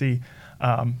interesting to see.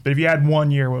 But if you had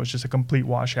one year where it was just a complete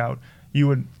washout, you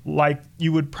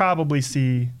would probably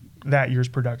see that year's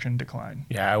production decline.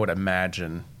 Yeah, I would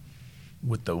imagine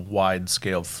with the wide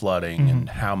scale flooding and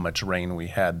how much rain we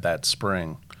had that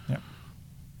spring,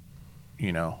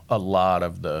 a lot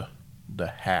of the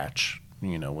hatch,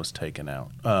 was taken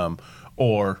out.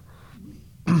 Or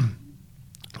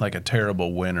like a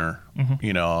terrible winter,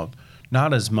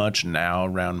 not as much now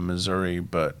around Missouri,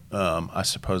 but I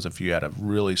suppose if you had a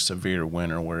really severe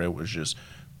winter where it was just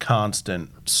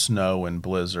constant snow and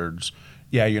blizzards,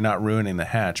 you're not ruining the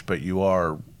hatch, but you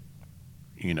are,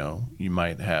 you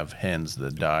might have hens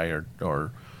that die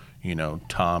or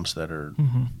toms that are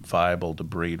viable to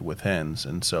breed with hens.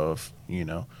 And so if,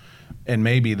 and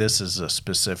maybe this is a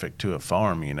specific to a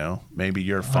farm, maybe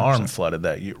your farm 100%. Flooded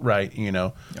that, right?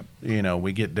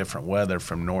 We get different weather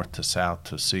from north to south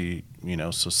to see,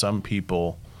 so some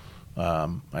people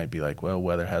might be like, well,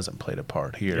 weather hasn't played a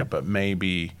part here, but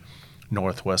maybe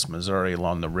northwest Missouri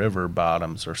along the river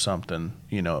bottoms or something,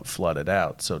 it flooded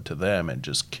out. So to them, it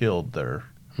just killed their,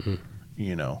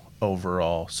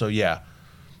 overall. So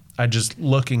I just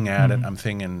looking at it, I'm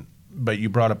thinking, but you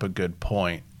brought up a good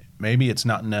point. Maybe it's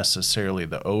not necessarily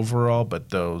the overall, but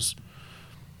those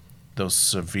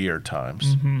severe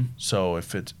times. So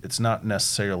if it's not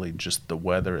necessarily just the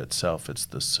weather itself, it's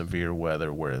the severe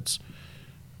weather where it's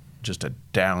just a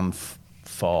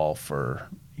downfall for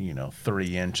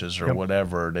 3 inches or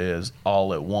whatever it is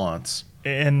all at once,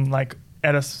 and like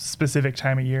at a specific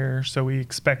time of year. So we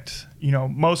expect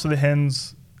most of the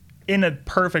hens in a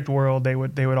perfect world they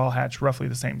would all hatch roughly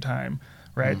the same time,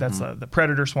 right? That's the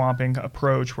predator swamping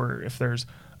approach, where if there's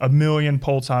a million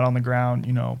poults out on the ground,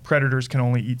 predators can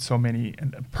only eat so many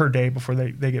per day before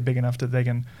they get big enough that they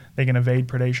can evade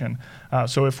predation.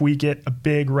 So if we get a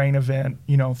big rain event,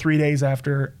 3 days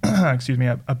after,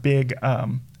 a big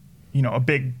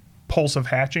pulse of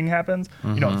hatching happens,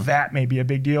 that may be a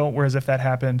big deal. Whereas if that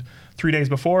happened 3 days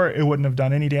before, it wouldn't have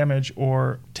done any damage,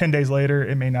 or 10 days later,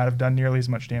 it may not have done nearly as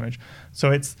much damage. So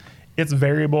it's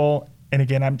variable. And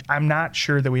again, I'm not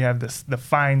sure that we have the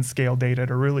fine scale data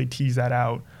to really tease that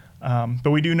out.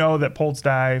 But we do know that poults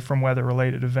die from weather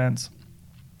related events.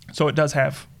 So it does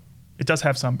have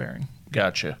some bearing.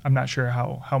 Gotcha. I'm not sure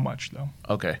how much though.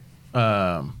 Okay.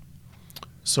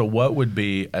 So what would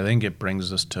be, I think it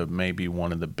brings us to maybe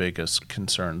one of the biggest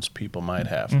concerns people might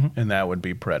have, and that would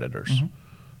be predators.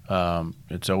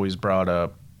 It's always brought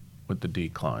up with the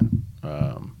decline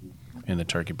in the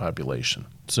turkey population.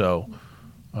 So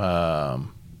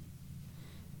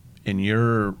in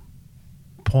your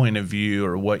point of view,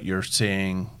 or what you're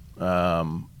seeing,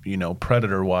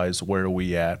 predator-wise, where are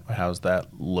we at? How's that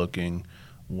looking?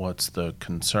 What's the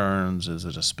concerns? Is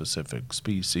it a specific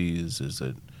species? Is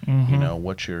it,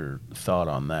 what's your thought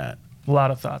on that? A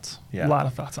lot of thoughts. Yeah. A lot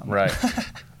of thoughts on that. Right.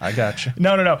 I got you.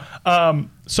 No.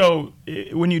 So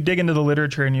when you dig into the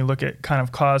literature and you look at kind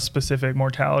of cause-specific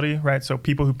mortality, right? So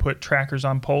people who put trackers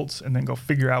on poults and then go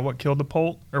figure out what killed the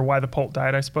poult or why the poult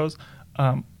died, I suppose.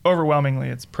 Overwhelmingly,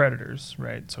 it's predators,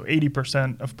 right? So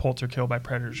 80% of poults are killed by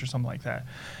predators or something like that.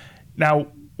 Now,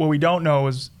 what we don't know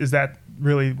is that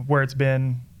really where it's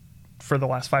been for the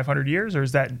last 500 years, or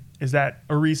is that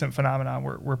a recent phenomenon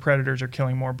where predators are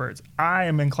killing more birds? I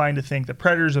am inclined to think that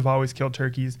predators have always killed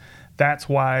turkeys. That's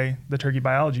why the turkey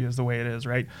biology is the way it is,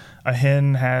 right? A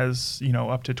hen has,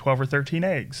 up to 12 or 13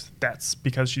 eggs. That's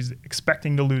because she's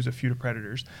expecting to lose a few to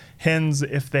predators. Hens,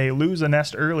 if they lose a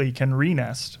nest early, can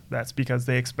re-nest. That's because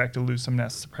they expect to lose some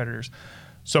nests to predators.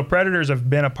 So predators have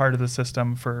been a part of the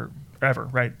system forever,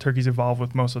 right? Turkeys evolved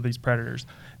with most of these predators.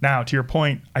 Now, to your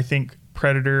point, I think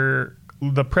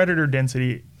the predator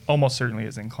density almost certainly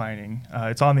is inclining.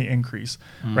 It's on the increase,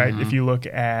 right? If you look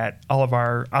at all of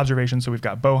our observations, so we've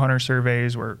got bow hunter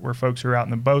surveys where folks who are out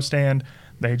in the bow stand,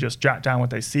 they just jot down what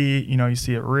they see. You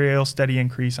see a real steady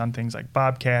increase on things like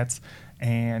bobcats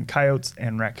and coyotes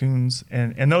and raccoons.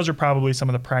 And those are probably some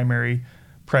of the primary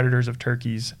predators of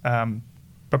turkeys.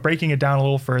 But breaking it down a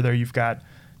little further, you've got,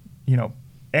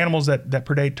 animals that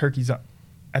predate turkeys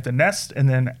at the nest and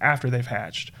then after they've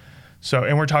hatched. So,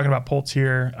 and we're talking about poults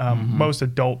here. Most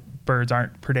adult birds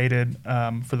aren't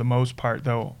predated for the most part,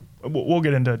 though. We'll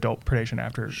get into adult predation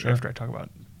after I talk about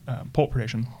poult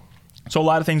predation. So a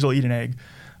lot of things will eat an egg,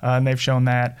 and they've shown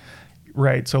that,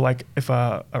 right? So like if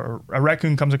a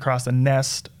raccoon comes across a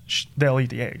nest, they'll eat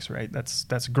the eggs, right?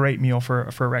 That's a great meal for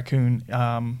a raccoon.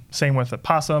 Same with the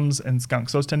possums and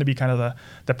skunks. Those tend to be kind of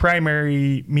the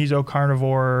primary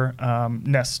mesocarnivore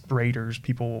nest raiders,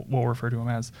 people will refer to them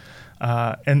as.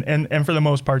 And for the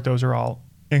most part, those are all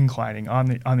inclining on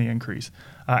the increase.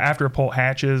 After a poult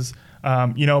hatches,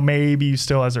 maybe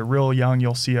still as a real young,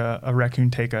 you'll see a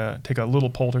raccoon take a little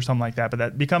poult or something like that, but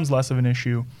that becomes less of an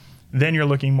issue. Then you're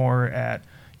looking more at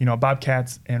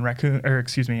bobcats and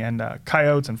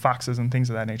coyotes and foxes and things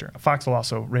of that nature. A fox will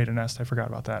also raid a nest. I forgot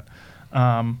about that.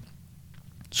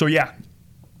 So yeah,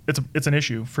 it's an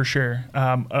issue for sure.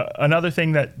 Another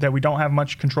thing that we don't have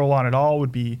much control on at all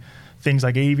would be things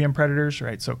like avian predators,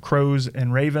 right? So crows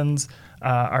and ravens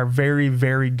are very,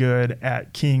 very good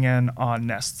at keying in on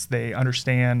nests. They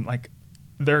understand,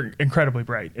 they're incredibly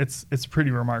bright. It's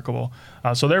pretty remarkable.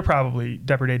 So they're probably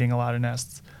depredating a lot of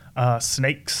nests.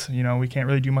 Snakes, we can't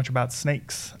really do much about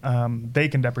snakes. They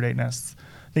can depredate nests,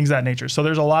 things of that nature. So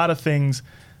there's a lot of things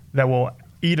that will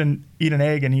eat an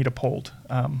egg and eat a poult.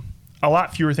 A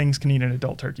lot fewer things can eat an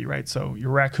adult turkey, right? So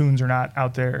your raccoons are not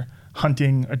out there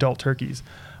hunting adult turkeys.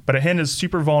 But a hen is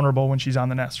super vulnerable when she's on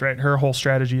the nest, right? Her whole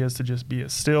strategy is to just be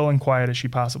as still and quiet as she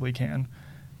possibly can.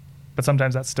 But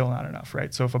sometimes that's still not enough,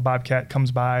 right? So if a bobcat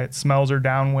comes by, it smells her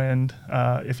downwind.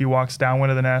 If he walks downwind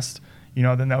of the nest,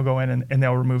 then they'll go in and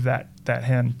they'll remove that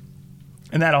hen.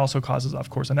 And that also causes,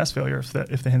 of course, a nest failure if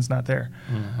the hen's not there.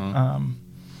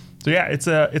 So yeah, it's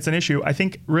an issue. I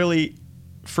think really,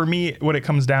 for me, what it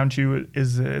comes down to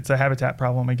is it's a habitat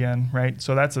problem again, right?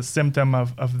 So that's a symptom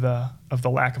of the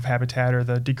lack of habitat or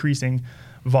the decreasing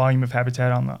volume of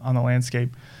habitat on the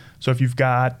landscape. So if you've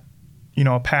got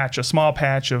a small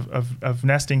patch of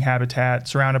nesting habitat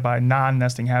surrounded by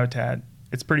non-nesting habitat,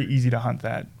 it's pretty easy to hunt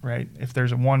that, right? If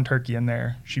there's one turkey in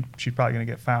there, she's probably going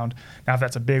to get found. Now, if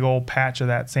that's a big old patch of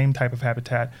that same type of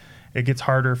habitat, it gets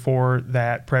harder for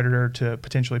that predator to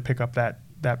potentially pick up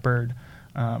that bird.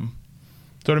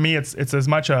 So to me, it's as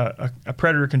much a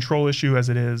predator control issue as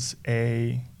it is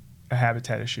a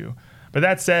habitat issue. But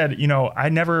that said, I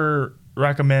never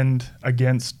recommend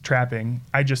against trapping.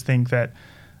 I just think that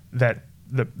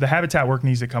the habitat work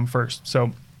needs to come first.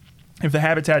 So if the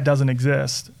habitat doesn't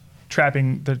exist,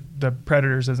 trapping the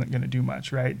predators isn't going to do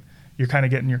much, right? You're kind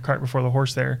of getting your cart before the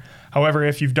horse there. However,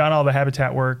 if you've done all the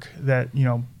habitat work that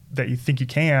you think you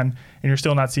can, and you're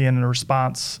still not seeing a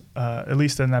response, at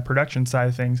least in that production side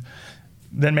of things,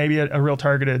 then maybe a real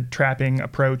targeted trapping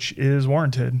approach is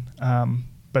warranted.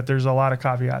 But there's a lot of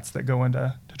caveats that go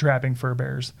into trapping fur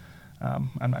bears.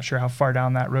 I'm not sure how far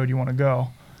down that road you want to go.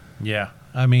 Yeah.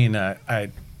 I mean,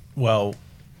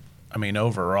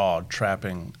 overall,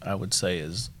 trapping, I would say,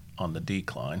 is on the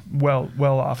decline. Well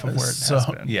off of where it has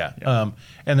been. Yeah.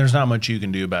 And there's not much you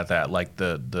can do about that. Like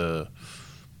the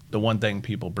one thing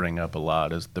people bring up a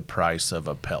lot is the price of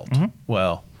a pelt. Mm-hmm.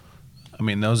 Well,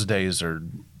 those days are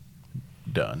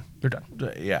done. They're done.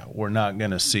 Yeah, we're not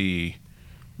going to see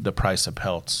the price of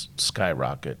pelts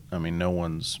skyrocket. No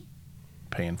one's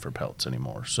paying for pelts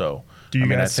anymore. So, do you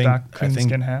guys stock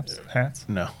coonskin hats?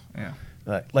 No. Yeah.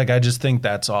 I just think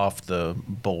that's off the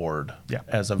board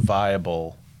as a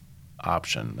viable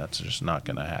option. That's just not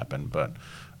going to happen. But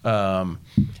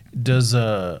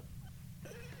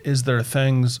is there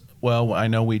things? Well, I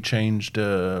know we changed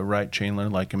right Chandler,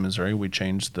 like in Missouri, we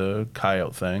changed the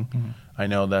coyote thing. Mm-hmm. I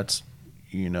know that's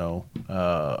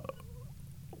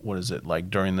what is it like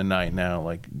during the night now?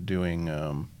 Like doing,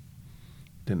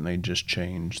 didn't they just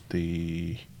change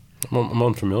the? I'm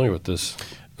unfamiliar with this.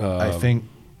 I think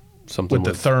something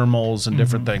with the thermals and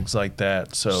different things like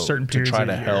that. So certain to try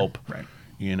to help, right.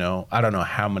 I don't know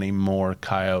how many more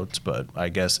coyotes, but I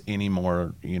guess any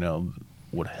more,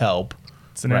 would help.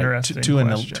 It's an interesting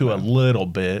question, to a little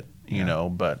bit,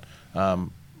 but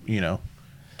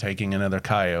taking another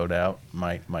coyote out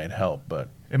might help, but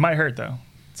it might hurt though.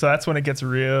 So that's when it gets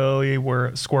really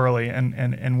squirrely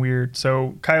and weird.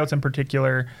 So coyotes in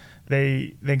particular,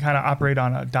 they kind of operate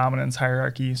on a dominance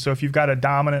hierarchy. So if you've got a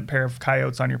dominant pair of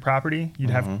coyotes on your property,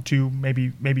 you'd have two,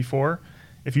 maybe four.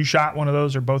 If you shot one of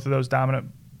those or both of those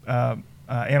dominant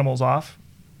animals off,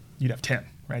 you'd have 10,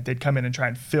 right? They'd come in and try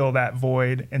and fill that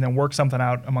void and then work something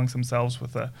out amongst themselves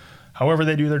with however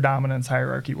they do their dominance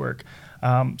hierarchy work.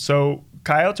 So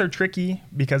coyotes are tricky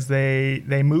because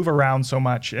they move around so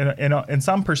much, and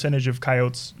some percentage of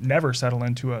coyotes never settle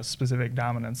into a specific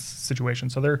dominance situation.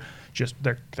 So they're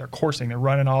coursing, they're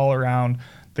running all around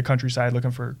the countryside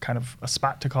looking for kind of a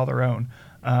spot to call their own.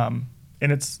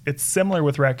 And it's similar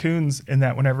with raccoons in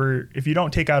that if you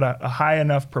don't take out a high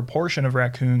enough proportion of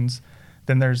raccoons,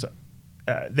 then there's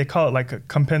they call it like a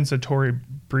compensatory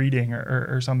breeding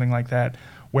or something like that,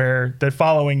 where the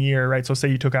following year, right? So say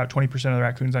you took out 20% of the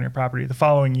raccoons on your property, the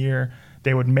following year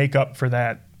they would make up for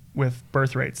that with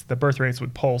birth rates. The birth rates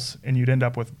would pulse, and you'd end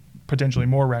up with potentially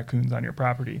more raccoons on your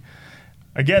property.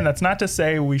 Again, that's not to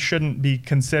say we shouldn't be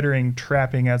considering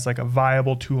trapping as like a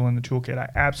viable tool in the toolkit. I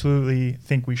absolutely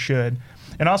think we should.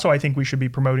 And also I think we should be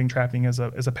promoting trapping as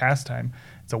a pastime.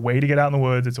 It's a way to get out in the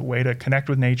woods. It's a way to connect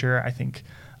with nature. I think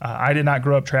I did not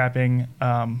grow up trapping,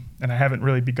 and I haven't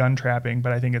really begun trapping,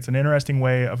 but I think it's an interesting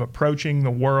way of approaching the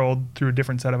world through a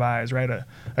different set of eyes, right?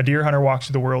 A deer hunter walks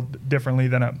through the world differently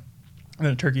than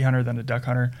a turkey hunter, than a duck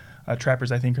hunter.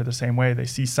 Trappers, I think, are the same way. They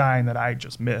see sign that I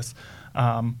just miss.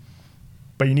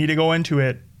 But you need to go into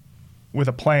it with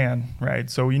a plan, right?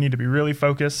 So you need to be really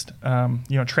focused.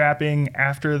 Trapping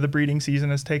after the breeding season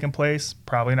has taken place,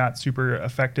 probably not super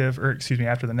effective,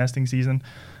 after the nesting season.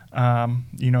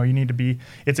 You need to be,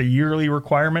 it's a yearly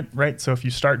requirement, right? So if you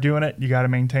start doing it, you got to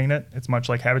maintain it. It's much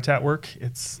like habitat work.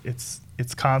 It's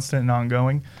constant and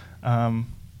ongoing.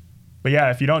 But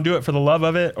yeah, if you don't do it for the love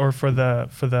of it or for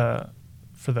the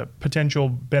potential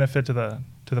benefit to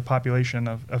the population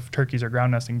of turkeys or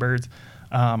ground nesting birds,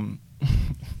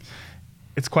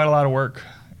 it's quite a lot of work.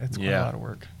 It's quite a lot of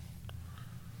work.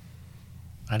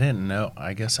 I didn't know.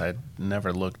 I guess I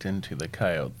never looked into the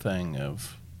coyote thing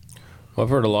of. Well, I've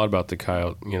heard a lot about the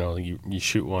coyote. You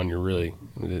shoot one, a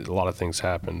lot of things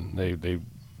happen. They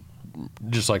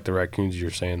just like the raccoons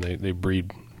you're saying, they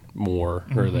breed more,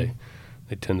 or they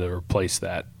tend to replace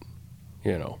that.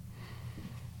 You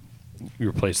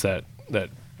replace that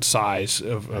size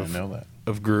of I didn't know that.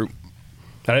 of group.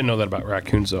 I didn't know that about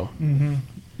raccoons though. Mm-hmm.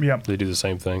 Yeah, they do the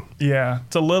same thing. Yeah,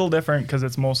 it's a little different because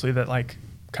it's mostly that like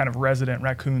kind of resident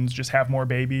raccoons just have more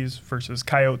babies versus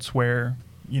coyotes where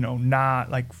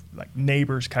not like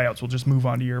neighbors' coyotes will just move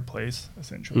onto your place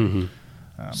essentially.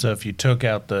 Mm-hmm. So if you took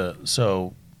out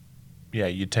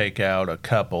you take out a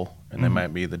couple, and they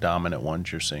might be the dominant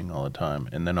ones you're seeing all the time,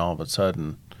 and then all of a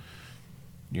sudden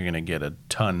you're going to get a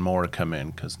ton more come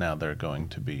in because now they're going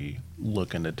to be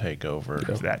looking to take over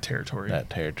that territory.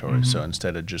 Mm-hmm. So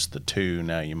instead of just the two,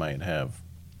 now you might have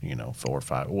 4 or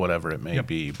 5, whatever it may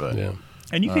be. But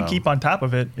and you can keep on top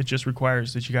of it. It just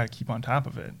requires that you got to keep on top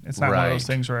of it. It's not one of those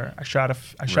things where I shot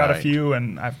a few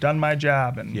and I've done my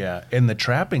job. And and the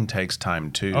trapping takes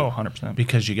time too. Oh, 100%.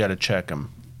 Because you got to check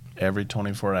them every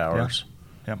 24 hours.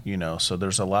 Yeah. So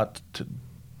there's a lot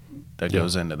that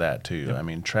goes into that too. Yep. I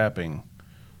mean, trapping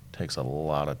takes a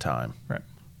lot of time. Right.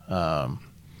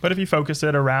 But if you focus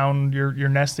it around your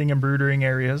nesting and brooding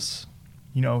areas,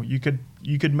 you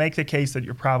could make the case that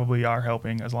you probably are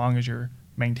helping as long as you're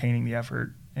maintaining the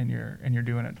effort and you're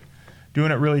doing it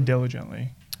really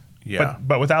diligently. Yeah.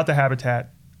 But without the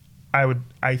habitat,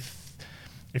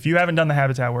 if you haven't done the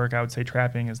habitat work, I would say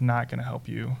trapping is not going to help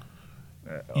you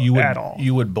at all.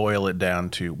 You would boil it down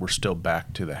to we're still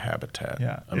back to the habitat.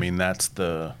 Yeah. I mean, that's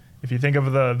the. If you think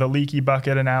of the leaky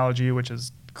bucket analogy, which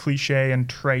is cliche and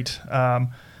trite,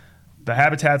 the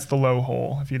habitat's the low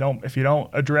hole. If you don't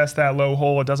address that low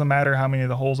hole, it doesn't matter how many of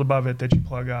the holes above it that you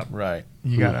plug up. Right.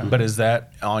 You gotta. But is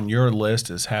that on your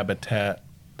list? Is habitat?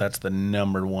 That's the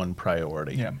number one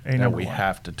priority. Yeah. That we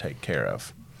have to take care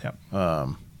of. Yep.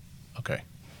 Okay.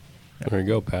 There you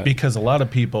go, Pat. Because a lot of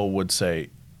people would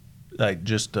say, like,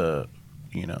 just I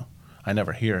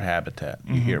never hear habitat.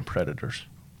 You hear predators.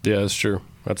 Yeah, that's true.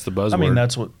 That's the buzzword. I mean,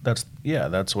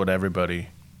 that's what everybody.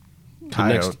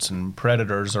 Coyotes and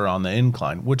predators are on the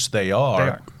incline, which they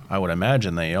are. I would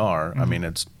imagine they are. Mm-hmm. I mean,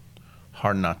 it's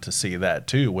hard not to see that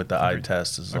too with the eye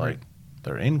test. Is like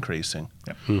they're increasing.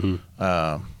 Yep. Mm-hmm.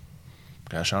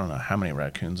 Gosh, I don't know how many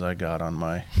raccoons I got on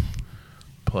my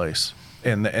place,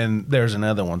 and there's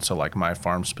another one. So like my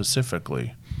farm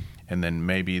specifically, and then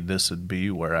maybe this would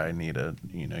be where I need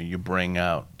you bring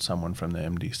out someone from the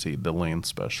MDC, the land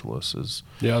specialist.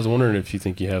 I was wondering if you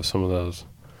think you have some of those.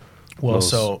 Well,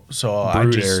 so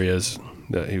brood areas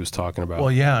that he was talking about.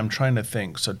 Well, yeah, I'm trying to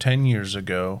think. So 10 years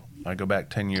ago, I go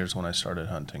back 10 years when I started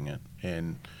hunting it,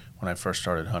 and when I first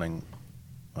started hunting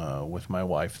with my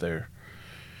wife there,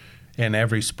 and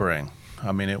every spring,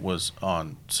 I mean, it was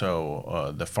on.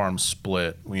 So the farm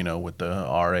split, with the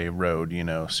RA road,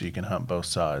 so you can hunt both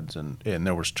sides, and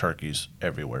there was turkeys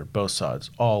everywhere, both sides,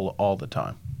 all the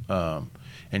time.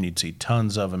 and you'd see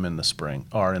tons of them in the spring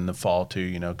or in the fall too,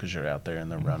 you know, because you're out there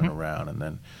and they're running around. And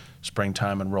then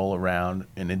springtime would roll around,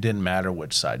 and it didn't matter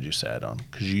which side you sat on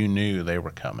because you knew they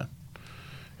were coming.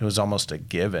 It was almost a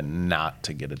given not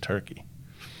to get a turkey.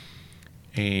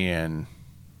 And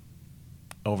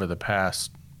over the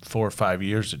past 4 or 5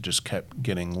 years, it just kept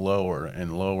getting lower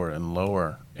and lower and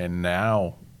lower. And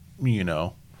now, you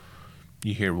know,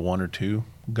 you hear 1 or 2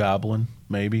 gobbling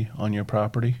maybe on your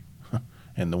property,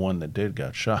 and the one that did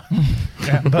got shot.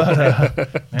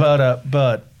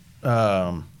 But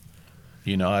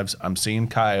you know, I'm seeing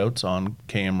coyotes on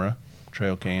camera,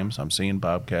 trail cams. I'm seeing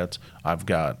bobcats. I've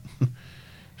got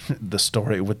the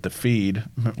story with the feed.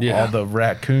 Yeah. All the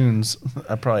raccoons.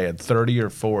 I probably had 30 or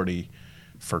 40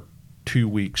 for 2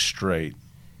 weeks straight.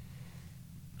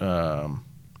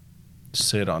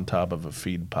 Sit on top of a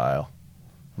feed pile.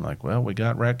 I'm like, well, we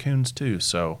got raccoons too.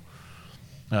 So,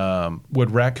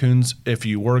 would raccoons, if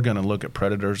you were going to look at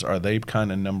predators, are they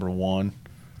kind of number one?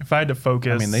 If I had to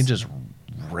focus, I mean, they just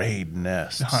raid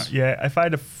nests. Yeah, if I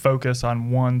had to focus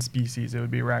on one species, it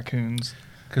would be raccoons.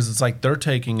 Because it's like they're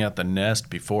taking out the nest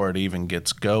before it even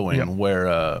gets going. Yep.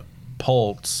 Where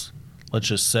poults, let's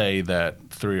just say that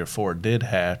 3 or 4 did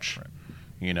hatch. Right.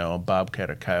 You know, a bobcat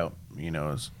or coyote, you know,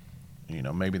 is, you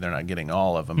know, maybe they're not getting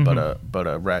all of them, but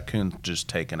a raccoon just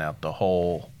taking out the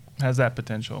whole. Has that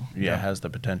potential. Yeah, has the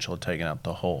potential of taking out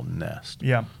the whole nest.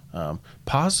 Yeah.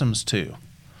 Possums too.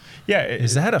 Yeah.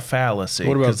 Is that a fallacy?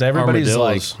 What about Because everybody's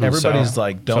armadillos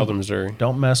like, Southern Missouri?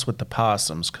 don't mess with the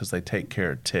possums because they take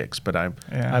care of ticks. But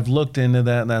Yeah. I've looked into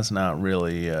that, and that's not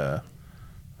really.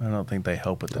 I don't think they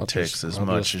help with the ticks as I'll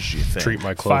much just as you think. treat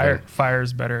my clothing.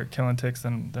 Fire's better at killing ticks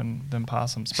than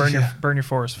possums. Burn your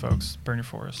forest, folks. Burn your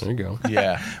forest. There you go.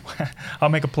 Yeah. I'll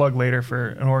make a plug later for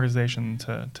an organization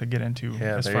to get into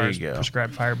as there far you as go.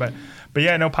 prescribed fire. But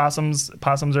yeah, no, possums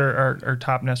are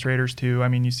top nest raiders too. I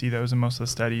mean, you see those in most of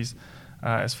the studies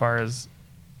as far as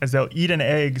they'll eat an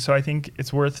egg. So I think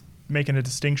it's worth making a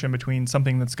distinction between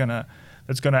something that's gonna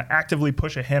actively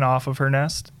push a hen off of her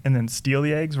nest and then steal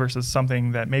the eggs versus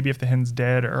something that maybe if the hen's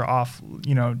dead or off,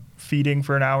 you know, feeding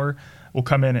for an hour, will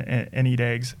come in and eat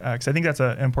eggs. Because I think that's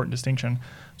an important distinction.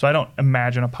 So I don't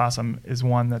imagine a possum is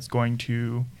one that's going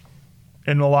to,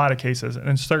 in a lot of cases,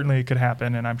 and certainly it could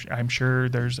happen. And I'm sure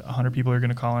there's 100 people who are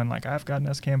going to call in like, I've got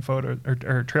nest cam photo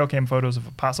or trail cam photos of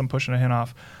a possum pushing a hen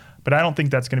off. But I don't think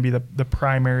that's going to be the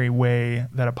primary way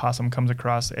that a possum comes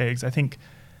across eggs. I think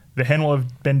the hen will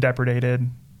have been depredated,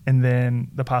 and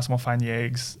then the possum will find the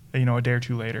eggs, you know, a day or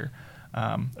two later.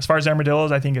 As far as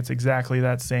armadillos, I think it's exactly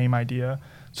that same idea.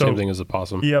 So, Same thing as a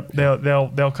possum. Yep,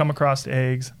 they'll come across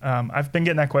eggs. I've been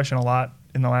getting that question a lot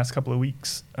in the last couple of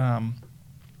weeks, and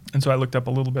so I looked up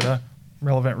a little bit of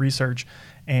relevant research,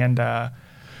 and armadillos.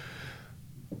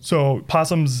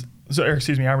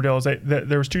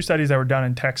 There was 2 studies that were done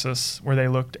in Texas where they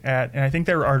looked at, and I think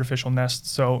they were artificial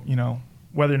nests. So, you know,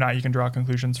 whether or not you can draw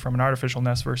conclusions from an artificial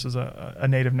nest versus a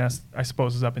native nest, I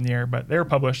suppose, is up in the air. But they were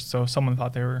published, so someone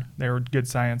thought they were good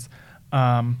science.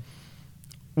 1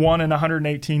 in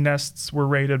 118 nests were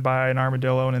raided by an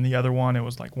armadillo, and in the other one, it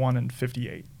was like 1 in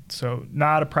 58. So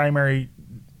not a primary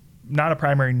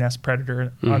nest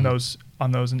predator on those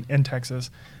in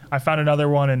Texas. I found another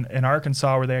one in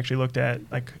Arkansas where they actually looked at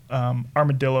like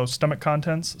armadillo stomach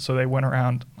contents. So they went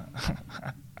around.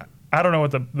 I don't know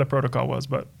what the protocol was,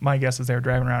 but my guess is they were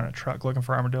driving around in a truck looking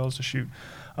for armadillos to shoot.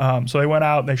 So they went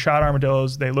out, they shot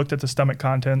armadillos, they looked at the stomach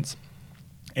contents,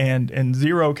 and in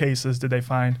 0 cases did they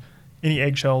find any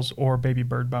eggshells or baby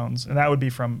bird bones. And that would be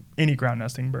from any ground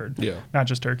nesting bird, not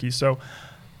just turkeys. So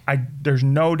there's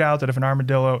no doubt that if an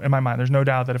armadillo, in my mind, there's no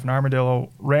doubt that if an armadillo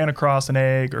ran across an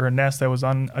egg or a nest that was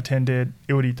unattended,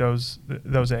 it would eat those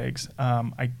eggs.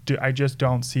 I just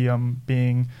don't see them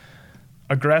being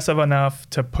aggressive enough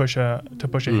to push a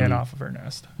hen off of her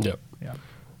nest. Yep. Yeah.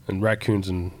 And raccoons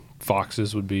and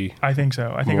foxes would be. I think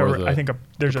so. I think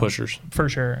there's pushers for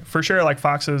sure. Like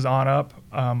foxes on up.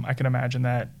 I can imagine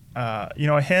that. You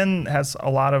know, a hen has a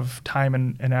lot of time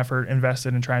and effort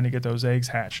invested in trying to get those eggs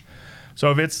hatched. So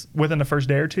if it's within the first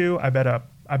day or 2, I bet a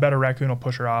raccoon will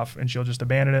push her off and she'll just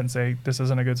abandon it and say, "This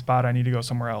isn't a good spot. I need to go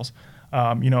somewhere else."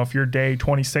 You know, if you're day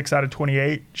 26 out of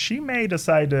 28, she may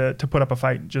decide to put up a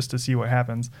fight just to see what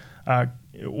happens.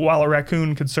 While a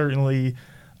raccoon could certainly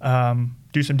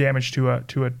do some damage to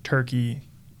a turkey,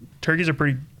 turkeys are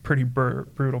pretty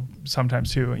brutal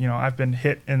sometimes too. You know, I've been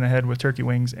hit in the head with turkey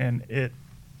wings and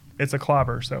it's a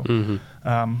clobber. So,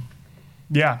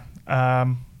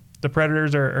 the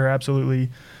predators are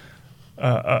absolutely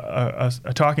a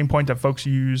talking point that folks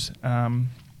use, and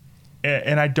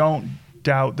I don't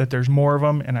doubt that there's more of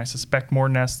them, and I suspect more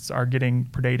nests are getting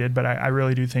predated, but I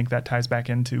really do think that ties back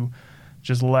into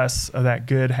just less of that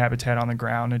good habitat on the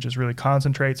ground. It just really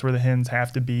concentrates where the hens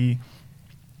have to be.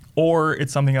 Or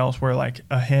it's something else where like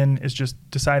a hen is just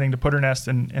deciding to put her nest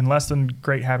in less than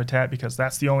great habitat because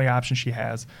that's the only option she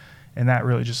has. And that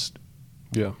really just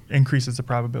increases the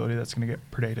probability that's going to get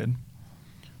predated.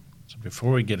 So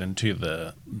before we get into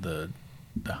the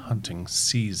hunting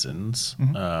seasons,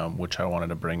 which I wanted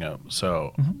to bring up.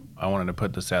 So I wanted to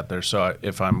put this out there. So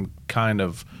if I'm kind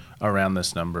of around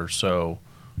this number, so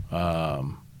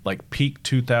like peak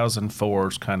 2004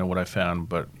 is kind of what I found,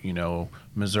 but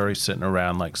Missouri's sitting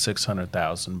around like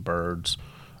 600,000 birds.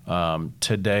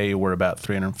 Today we're about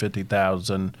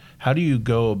 350,000. How do you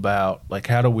go about, like,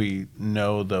 how do we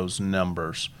know those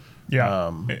numbers?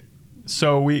 Yeah.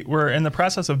 So we're in the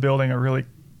process of building a really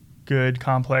good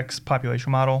complex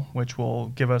population model, which will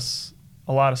give us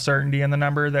a lot of certainty in the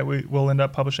number that we will end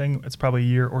up publishing. It's probably a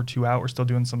year or two out. We're still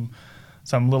doing some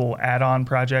little add-on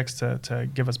projects to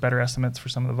give us better estimates for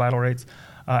some of the vital rates.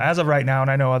 As of right now,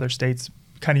 and I know other states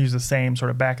kind of use the same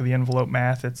sort of back-of-the-envelope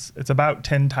math, it's about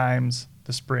 10 times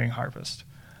the spring harvest.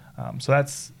 So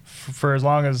that's, for as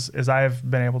long as I've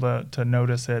been able to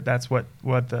notice it, that's what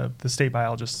the state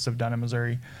biologists have done in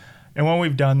Missouri. And when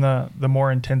we've done the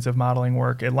more intensive modeling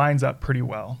work, it lines up pretty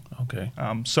well. Okay.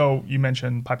 So you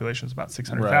mentioned population was about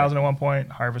 600,000 at one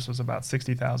point. Harvest was about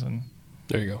 60,000.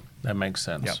 There you go. That makes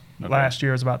sense. Yep. Okay. Last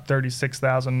year was about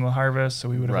 36,000 the harvest, so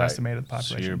we would have estimated the So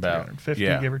population you're at about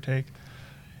 350, give or take.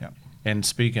 Yeah. And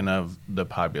speaking of the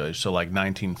population, so like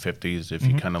 1950s, if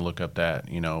you kind of look up that,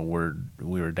 we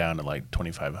were down to like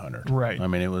 2,500. Right. I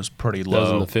mean, it was pretty That was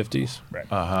low. in the 50s. Right.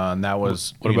 And that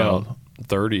was What about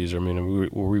 30s? I mean,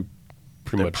 were we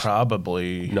pretty much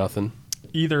probably nothing?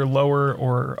 Either lower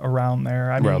or around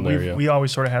there. I mean, Around there, yeah. we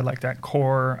always sort of had like that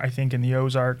core, I think, in the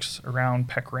Ozarks around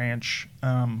Peck Ranch.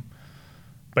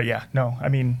 But yeah, no, I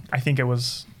mean, I think it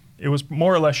was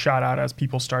more or less shot out as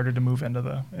people started to move into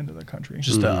the country.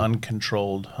 just an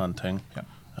uncontrolled hunting,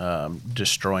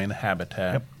 destroying the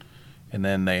habitat. Yep. And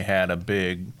then they had a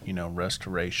big,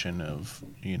 restoration of,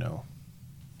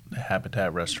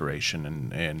 habitat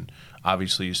restoration. And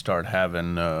obviously you start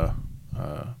having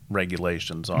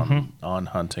regulations on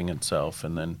hunting itself.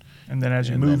 And then as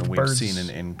you move we've birds, seen an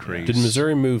increase. Did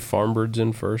Missouri move farm birds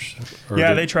in first?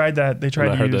 they tried that. They tried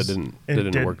I to heard use. that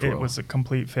didn't work well. It was a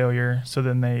complete failure. So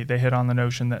then they hit on the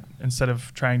notion that instead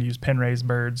of trying to use pen raised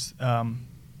birds,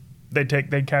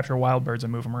 they'd capture wild birds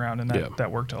and move them around, and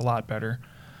that worked a lot better.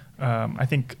 I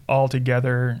think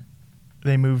altogether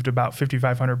they moved about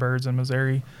 5,500 birds in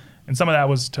Missouri, and some of that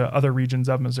was to other regions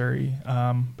of Missouri.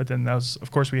 But then those,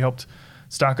 of course, we helped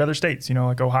stock other states.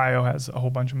 Like Ohio has a whole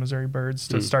bunch of Missouri birds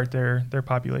to start their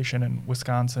population, and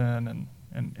Wisconsin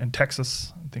and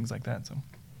Texas and things like that. So,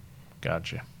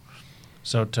 Gotcha.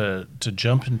 So to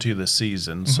jump into the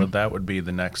season, so that would be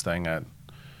the next thing I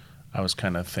was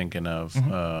kind of thinking of.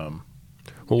 Well,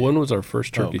 when was our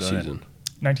first turkey go ahead. season?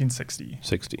 1960.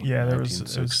 60. Yeah, it was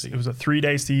a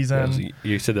 3-day season.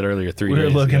 You said that earlier. 3 We days.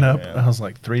 were looking up. yeah. I was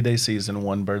like, 3-day season,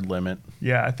 1 bird limit.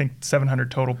 Yeah, I think 700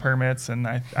 total permits, and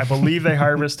I believe they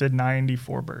harvested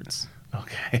 94 birds.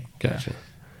 Okay. Gotcha.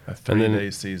 A And then 3-day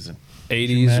season.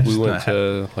 80s, we went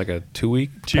Imagine to like a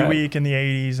 2-week. 2 week in the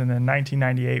 80s, and then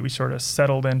 1998 we sort of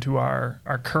settled into our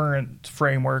current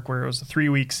framework where it was a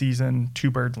 3-week season, 2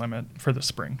 bird limit for the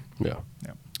spring. Yeah.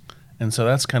 And so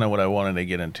that's kind of what I wanted to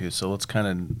get into. So let's kind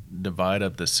of divide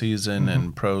up the season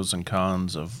and pros and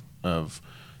cons of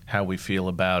how we feel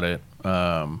about it.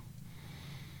 And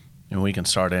we can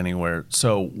start anywhere.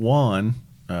 So one,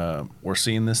 we're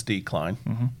seeing this decline,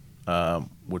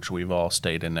 which we've all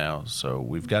stated now. So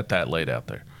we've got that laid out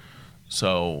there.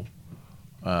 So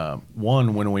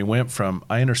one, when we went from,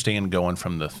 I understand going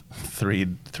from the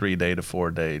 3-day to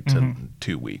 4-day to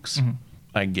 2 weeks.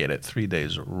 I get it. 3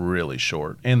 days are really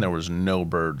short, and there was no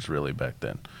birds really back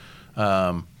then.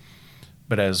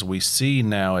 But as we see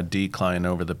now a decline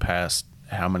over the past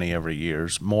how many ever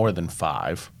years, more than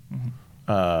 5,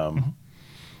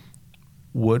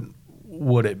 wouldn't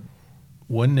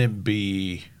it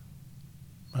be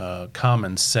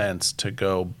common sense to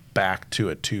go back to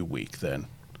a 2-week then?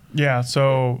 Yeah,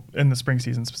 so in the spring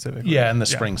season specifically. Yeah, in the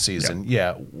spring season.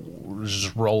 Yeah,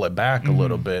 just roll it back a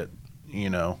little bit.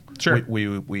 Sure.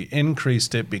 We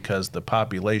increased it because the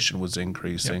population was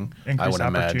increasing. Increased I would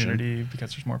opportunity imagine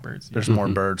because there's more birds. there's more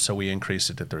birds, so we increased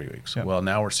it to 3 weeks. Yep. Well,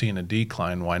 now we're seeing a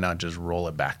decline. Why not just roll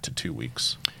it back to 2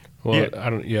 weeks? Well, I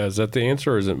don't. Yeah, is that the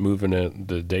answer, or is it moving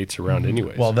the dates around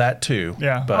anyways? Well, that too.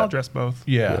 Yeah, but I'll address both.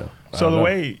 yeah. So the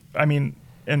way, I mean,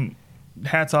 and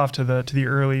hats off to the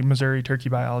early Missouri turkey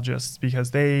biologists,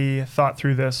 because they thought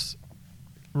through this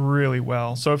really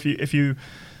well. So if you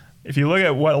look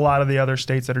at what a lot of the other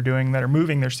states that are doing, that are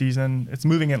moving their season, it's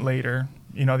moving it later.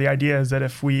 The idea is that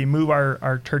if we move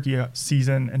our turkey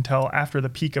season until after the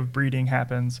peak of breeding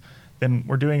happens, then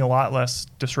we're doing a lot less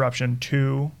disruption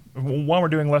to, one, we're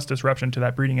doing less disruption to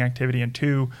that breeding activity, and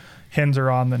two, hens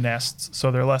are on the nests, so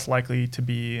they're less likely to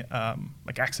be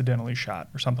like accidentally shot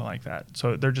or something like that.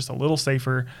 So they're just a little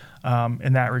safer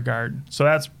in that regard. So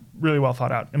that's really well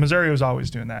thought out. And Missouri was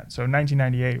always doing that. So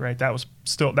 1998, right? That was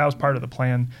part of the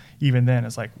plan even then.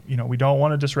 It's like, we don't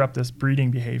want to disrupt this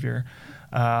breeding behavior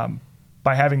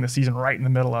by having the season right in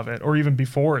the middle of it, or even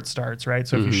before it starts, right?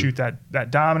 So if you shoot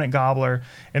that dominant gobbler,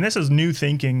 and this is new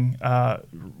thinking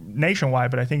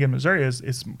nationwide, but I think in Missouri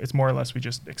it's more or less we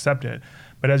just accept it.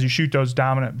 But as you shoot those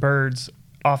dominant birds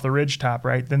off the ridgetop,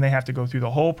 right, then they have to go through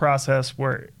the whole process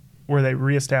where they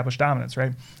reestablish dominance,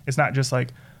 right? It's not just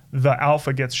like the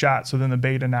alpha gets shot, so then the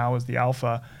beta now is the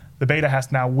alpha. The beta has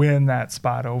to now win that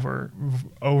spot over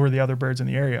the other birds in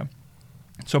the area.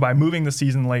 So by moving the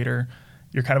season later,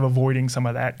 you're kind of avoiding some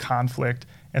of that conflict,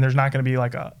 and there's not going to be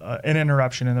like an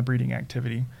interruption in the breeding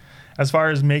activity. As far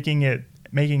as making it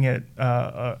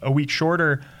a week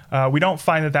shorter, we don't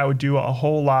find that would do a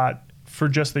whole lot for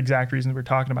just the exact reasons we're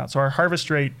talking about. So our harvest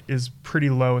rate is pretty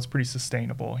low. It's pretty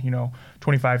sustainable,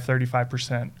 25,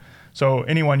 35%. So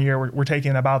any one year we're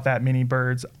taking about that many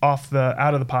birds out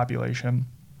of the population,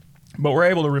 but we're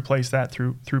able to replace that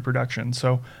through production.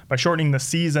 So by shortening the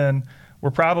season, we're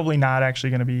probably not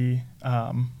actually going to be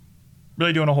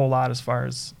really doing a whole lot as far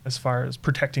as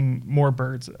protecting more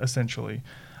birds, essentially.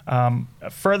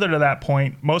 Further to that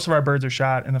point, most of our birds are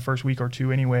shot in the first week or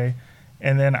two anyway.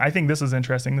 And then I think this is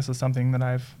interesting. This is something that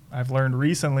I've learned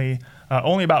recently.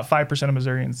 Only about 5% of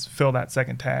Missourians fill that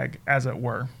second tag, as it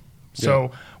were.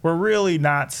 So we're really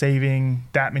not saving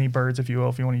that many birds, if you will,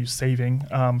 if you want to use saving,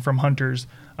 from hunters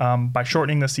by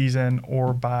shortening the season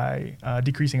or by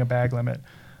decreasing a bag limit.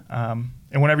 And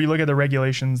whenever you look at the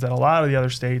regulations that a lot of the other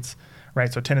states,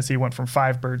 right, so Tennessee went from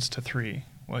 5 birds to 3.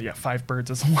 Well, yeah, 5 birds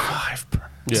is a lot. 5 birds.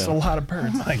 Yeah. It's a lot of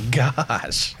birds. Oh my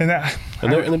gosh. And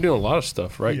they're doing a lot of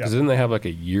stuff, right? Because didn't they have like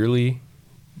a yearly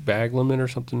bag limit or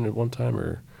something at one time,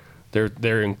 or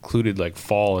they're included like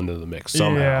fall into the mix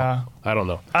somehow? Yeah. I don't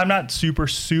know. I'm not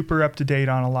super up to date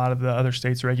on a lot of the other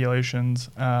states' regulations,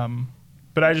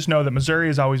 but I just know that Missouri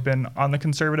has always been on the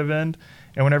conservative end,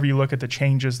 and whenever you look at the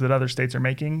changes that other states are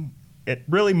making, it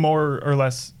really more or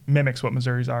less mimics what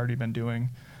Missouri's already been doing.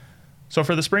 So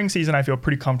for the spring season, I feel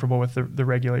pretty comfortable with the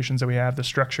regulations that we have, the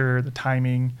structure, the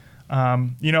timing.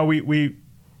 We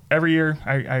every year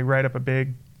I write up a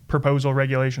big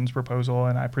regulations proposal,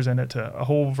 and I present it to a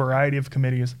whole variety of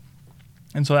committees.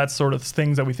 And so that's sort of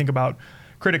things that we think about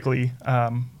critically.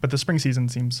 But the spring season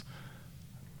seems,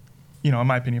 in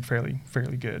my opinion, fairly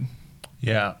good.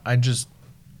 Yeah, I just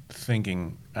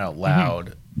thinking out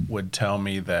loud would tell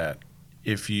me that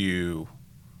if you,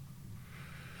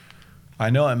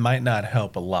 I know it might not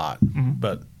help a lot,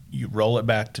 but you roll it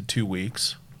back to 2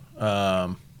 weeks,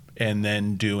 and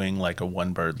then doing like a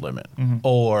 1 bird limit.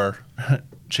 Or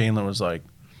Chandler was like,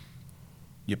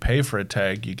 you pay for a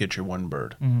tag, you get your 1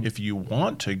 bird. If you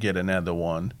want to get another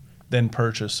one, then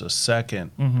purchase a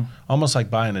second, almost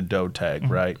like buying a doe tag,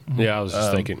 right? Yeah, I was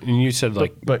just thinking. And you said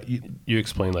like, but you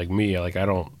explained like me, like I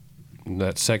don't,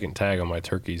 that second tag on my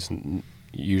turkeys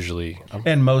usually, I'm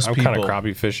kind of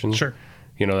crappie fishing. Sure.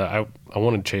 I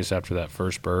want to chase after that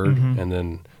first bird, and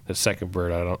then the second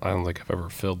bird, I don't think I've ever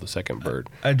filled the second bird.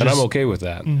 And I'm okay with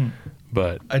that.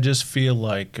 But I just feel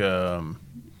like,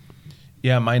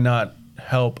 it might not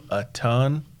help a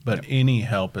ton, but any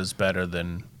help is better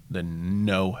than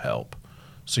no help.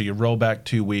 So you roll back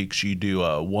 2 weeks, you do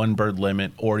a 1 bird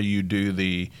limit, or you do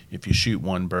if you shoot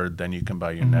 1 bird, then you can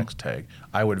buy your next tag.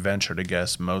 I would venture to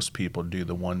guess most people do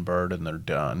the 1 bird and they're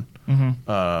done.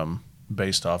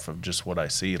 Based off of just what I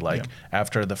see.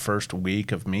 After the first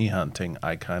week of me hunting,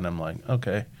 I kind of am like,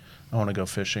 okay, I want to go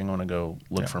fishing. I want to go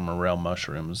look for morel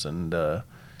mushrooms and,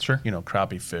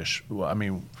 crappie fish. Well, I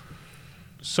mean,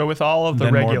 so with all of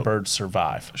the more birds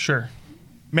survive. Sure.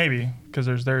 Maybe, because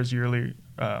there's yearly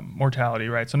mortality,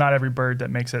 right? So not every bird that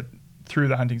makes it through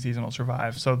the hunting season will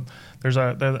survive. So there's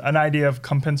an idea of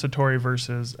compensatory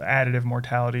versus additive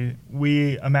mortality.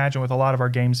 We imagine with a lot of our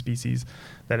game species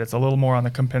that it's a little more on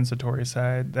the compensatory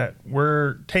side, that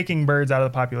we're taking birds out of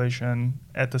the population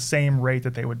at the same rate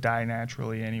that they would die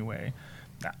naturally anyway.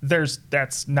 It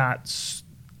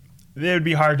would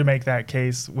be hard to make that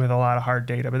case with a lot of hard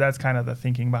data, but that's kind of the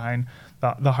thinking behind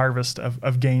the harvest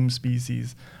of game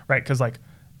species, right? Because like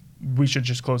we should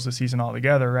just close the season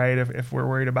altogether, right? If we're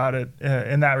worried about it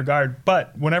in that regard.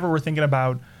 But whenever we're thinking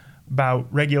about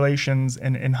regulations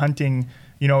and hunting,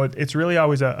 it's really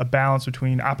always a balance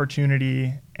between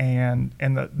opportunity and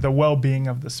the well-being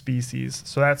of the species.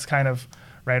 So that's kind of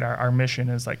right. Our mission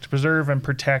is like to preserve and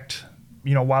protect,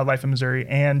 wildlife in Missouri,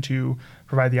 and to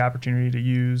provide the opportunity to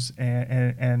use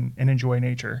and enjoy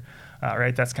nature.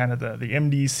 Right. That's kind of the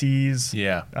MDC's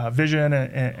vision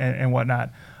and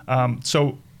whatnot.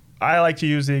 So I like to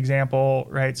use the example,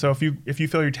 right? So if you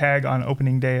fill your tag on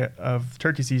opening day of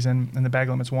turkey season and the bag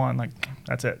limit's 1, like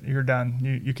that's it, you're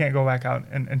done. You can't go back out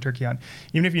and turkey hunt.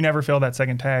 Even if you never fill that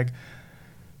second tag,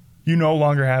 you no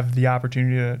longer have the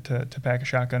opportunity to pack a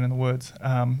shotgun in the woods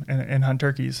and hunt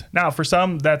turkeys. Now, for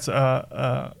some, that's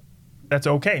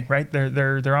okay, right?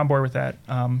 They're on board with that,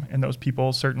 and those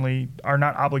people certainly are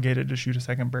not obligated to shoot a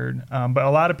second bird. But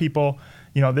a lot of people,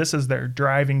 this is their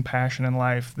driving passion in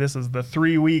life. This is the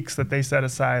 3 weeks that they set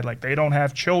aside. Like, they don't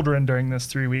have children during this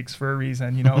 3 weeks for a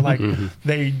reason. Like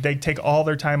they take all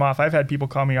their time off. I've had people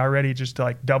call me already just to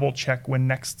like double check when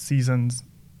next season's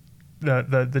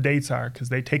the dates are, because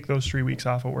they take those 3 weeks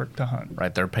off of work to hunt.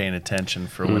 Right, they're paying attention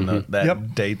for when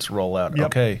dates roll out. Yep.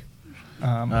 Okay.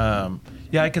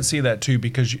 I can see that too,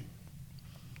 because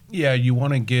you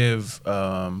want to give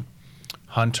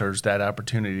hunters that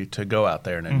opportunity to go out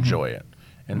there and enjoy it.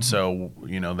 And so,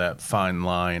 that fine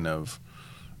line of,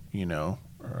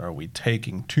 are we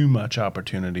taking too much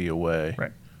opportunity away,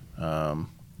 right,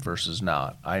 versus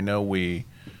not? I know we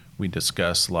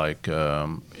discuss like,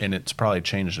 and it's probably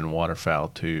changed in waterfowl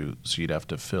too, so you'd have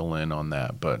to fill in on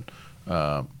that, but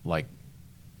like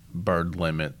bird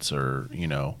limits or,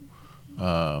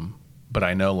 but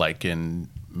I know like in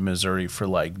Missouri for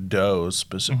like does,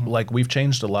 like we've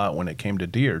changed a lot when it came to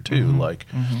deer too. Like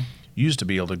you used to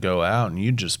be able to go out and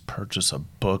you just purchase a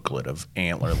booklet of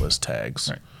antlerless tags.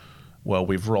 Right. Well,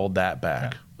 we've rolled that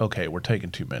back. Yeah. Okay, we're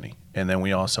taking too many. And then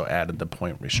we also added the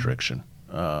point restriction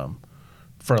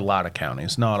for a lot of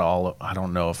counties. Not all, I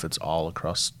don't know if it's all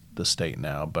across the state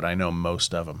now, but I know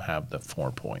most of them have the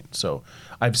 4 point. So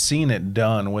I've seen it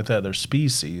done with other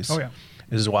species. Oh, yeah.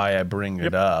 Is why I bring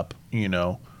it up,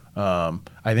 I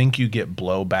think you get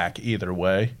blowback either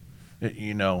way,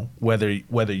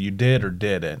 whether you did or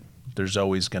didn't, there's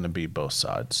always going to be both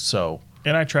sides. So,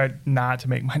 and I tried not to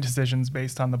make my decisions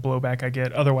based on the blowback I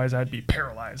get. Otherwise, I'd be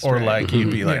paralyzed. Or right? like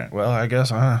you'd be like, well, I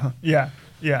guess. Yeah.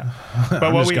 But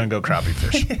I'm just going to go crappie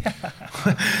fish.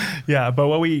 But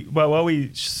what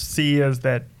we see is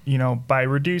that, by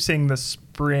reducing the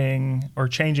spring or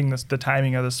changing the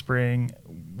timing of the spring,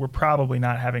 we're probably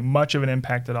not having much of an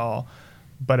impact at all,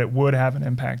 but it would have an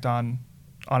impact on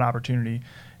opportunity.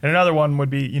 And another one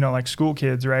would be, like school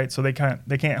kids, right? So they can't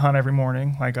hunt every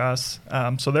morning like us.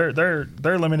 So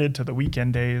they're limited to the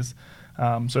weekend days.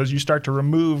 So as you start to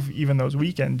remove even those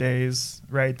weekend days,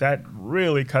 right, that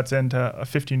really cuts into a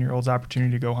 15-year-old's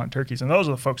opportunity to go hunt turkeys. And those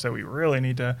are the folks that we really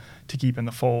need to keep in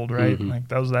the fold, right? Like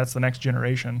that's the next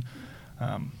generation.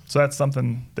 So that's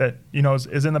something that,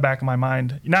 is in the back of my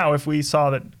mind. Now, if we saw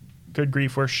that, good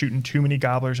grief, we're shooting too many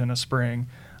gobblers in a spring,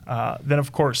 then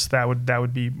of course that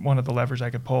would be one of the levers I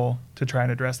could pull to try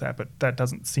and address that. But that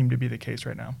doesn't seem to be the case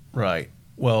right now. Right.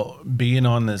 Well, being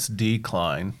on this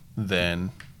decline,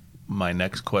 then my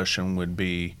next question would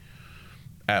be,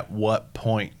 at what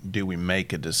point do we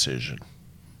make a decision?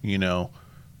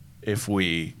 If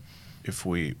we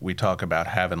talk about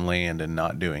having land and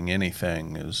not doing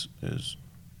anything is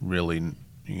really,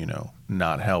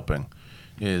 not helping.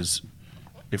 Is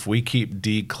if we keep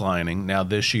declining, now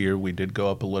this year we did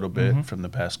go up a little bit from the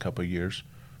past couple of years,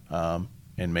 and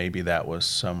maybe that was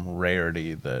some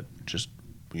rarity that just,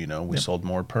 we sold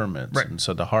more permits, right, and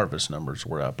so the harvest numbers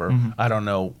were up. Or I don't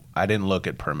know, I didn't look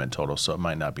at permit total, so it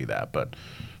might not be that, but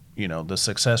the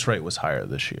success rate was higher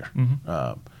this year.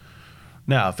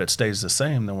 Now, if it stays the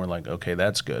same, then we're like, okay,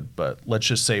 that's good. But let's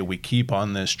just say we keep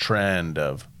on this trend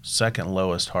of second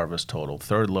lowest harvest total,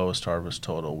 third lowest harvest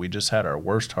total. We just had our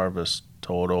worst harvest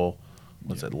total,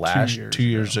 was it last 2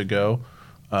 years ago?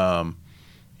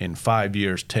 In 5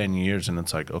 years, 10 years, and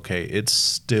it's like, okay, it's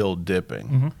still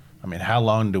dipping. I mean, how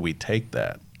long do we take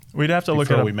that? We'd have to look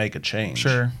at before we make a change.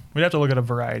 Sure. We'd have to look at a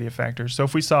variety of factors. So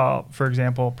if we saw, for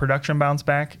example, production bounce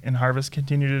back and harvest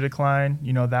continue to decline,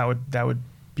 that would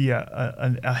be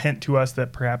a hint to us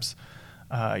that perhaps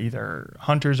either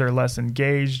hunters are less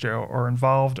engaged or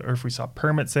involved, or if we saw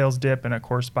permit sales dip and a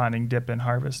corresponding dip in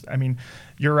harvest. I mean,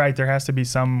 you're right, there has to be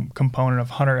some component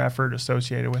of hunter effort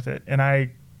associated with it. And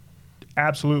I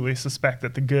absolutely suspect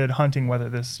that the good hunting weather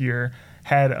this year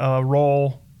had a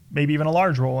role, maybe even a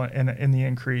large role in the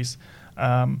increase.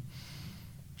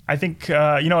 I think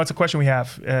it's a question we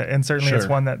have, and certainly it's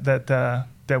Sure. one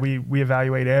that we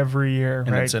evaluate every year,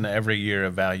 And right? it's an every year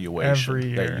evaluation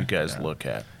Every that year, you guys yeah. look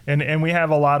at. And we have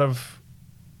a lot of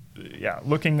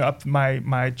looking up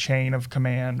my chain of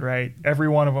command, right? Every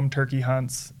one of them turkey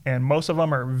hunts, and most of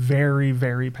them are very,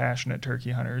 very passionate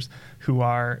turkey hunters who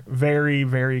are very,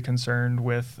 very concerned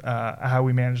with how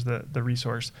we manage the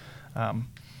resource.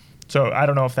 So I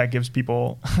don't know if that gives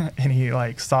people any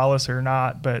like solace or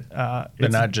not, but They're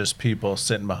not just people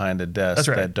sitting behind a desk That's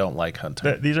right. that don't like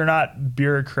hunting. these are not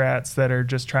bureaucrats that are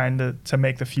just trying to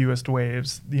make the fewest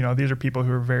waves. These are people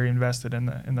who are very invested in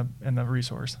the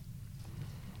resource.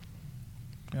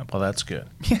 Well, that's good.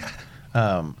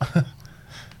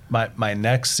 My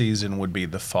next season would be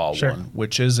the fall Sure. one,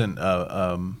 which isn't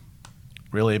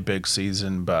really a big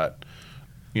season, but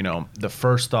the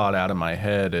first thought out of my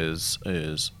head is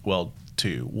well,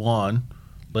 two. One,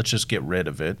 let's just get rid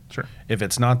of it. Sure. If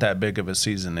it's not that big of a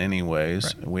season anyways,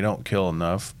 Right. and we don't kill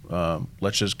enough,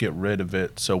 let's just get rid of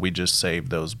it so we just save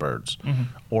those birds. Mm-hmm.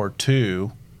 Or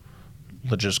two,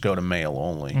 let's just go to male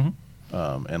only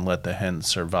Mm-hmm. and let the hens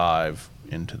survive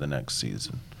into the next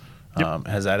season. Yep.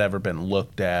 Has that ever been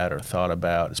looked at or thought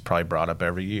about? It's probably brought up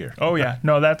every year. Oh yeah,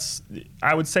 no,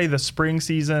 I would say the spring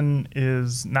season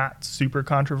is not super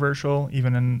controversial,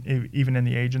 even in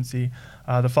the agency.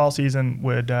 The fall season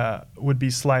would be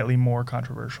slightly more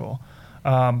controversial,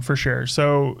 for sure.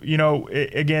 So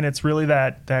again, it's really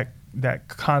that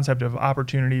concept of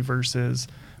opportunity versus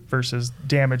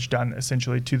damage done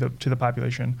essentially to the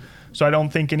population. So I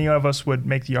don't think any of us would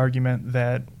make the argument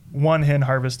that one hen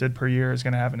harvested per year is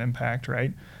going to have an impact,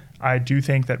 right? I do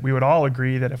think that we would all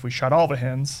agree that if we shot all the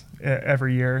hens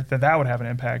every year, that would have an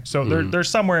impact. So there's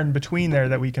somewhere in between there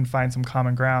that we can find some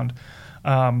common ground.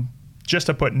 Just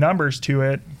to put numbers to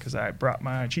it, because I brought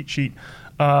my cheat sheet,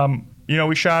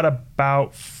 we shot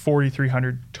about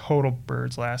 4,300 total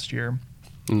birds last year.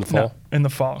 In the fall? In the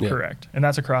fall, Yeah. correct. And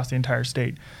that's across the entire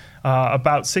state.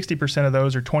 About 60% of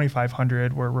those, or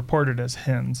 2,500, were reported as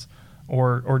hens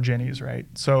or jennies, right?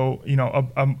 So,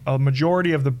 a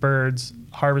majority of the birds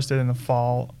harvested in the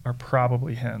fall are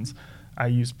probably hens. I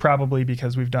use probably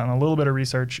because we've done a little bit of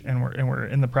research and we're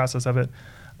in the process of it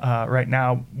right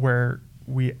now, where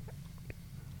we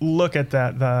look at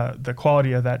the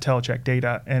quality of that telecheck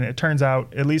data, and it turns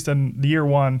out, at least in the year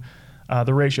one,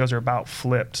 the ratios are about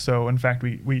flipped. So in fact,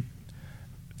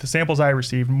 the samples I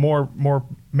received, more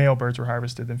male birds were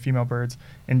harvested than female birds,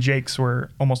 and jakes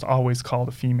were almost always called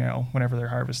a female whenever they're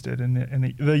harvested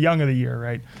in the young of the year,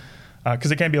 right?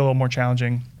 Because it can be a little more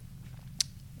challenging,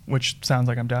 which sounds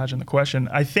like I'm dodging the question.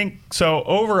 I think so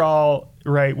overall,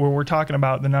 right, where we're talking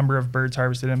about the number of birds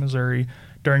harvested in Missouri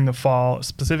during the fall,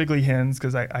 specifically hens,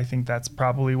 because I think that's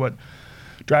probably what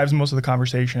drives most of the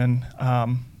conversation.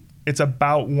 It's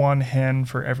about one hen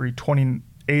for every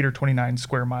 28 or 29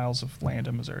 square miles of land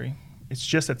in Missouri. It's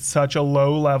just at such a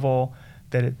low level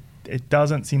that it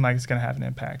doesn't seem like it's going to have an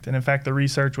impact. And in fact, the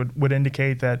research would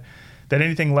indicate that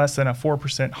anything less than a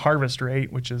 4% harvest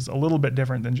rate, which is a little bit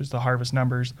different than just the harvest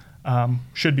numbers,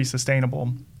 should be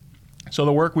sustainable. So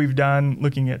the work we've done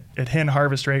looking at hen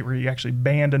harvest rate, where you actually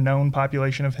band a known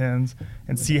population of hens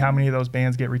and see how many of those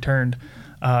bands get returned,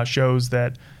 shows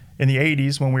that in the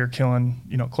 80s, when we were killing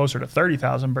closer to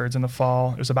 30,000 birds in the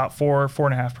fall, it was about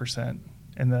 4.5%.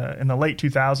 In the late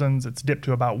 2000s, it's dipped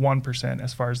to about 1%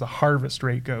 as far as the harvest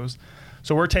rate goes.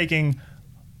 So we're taking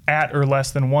at or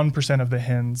less than 1% of the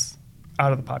hens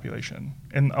out of the population,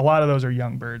 and a lot of those are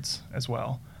young birds as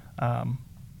well.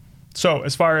 So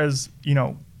as far as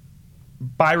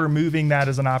by removing that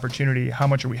as an opportunity, how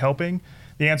much are we helping?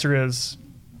 The answer is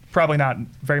probably not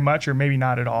very much, or maybe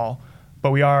not at all. But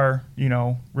we are,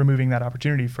 removing that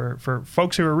opportunity for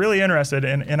folks who are really interested.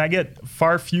 And I get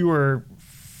far fewer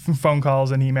phone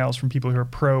calls and emails from people who are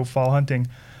pro fall hunting.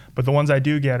 But the ones I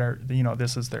do get are,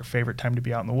 this is their favorite time to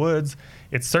be out in the woods.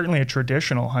 It's certainly a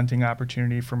traditional hunting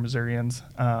opportunity for Missourians.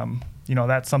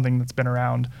 That's something that's been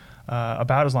around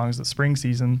about as long as the spring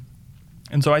season.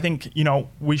 And so I think,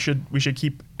 we should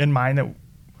keep in mind that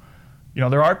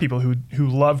there are people who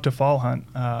love to fall hunt.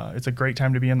 It's a great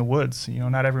time to be in the woods.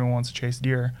 Not everyone wants to chase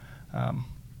deer.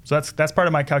 So that's part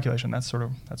of my calculation. That's sort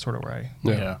of where I.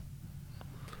 Yeah.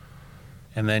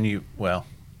 And then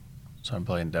so I'm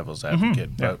playing devil's advocate,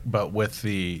 yeah. but with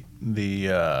the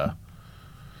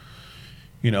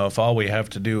if all we have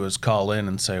to do is call in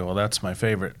and say, well, that's my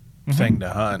favorite thing to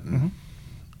hunt, and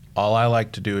all I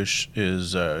like to do is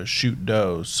shoot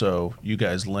does. So you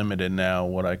guys limited now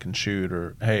what I can shoot,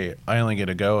 or hey, I only get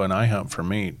to go and I hunt for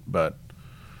meat, but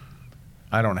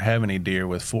I don't have any deer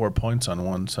with 4 points on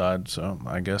one side. So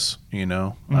I guess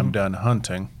I'm done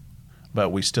hunting. but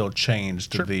we still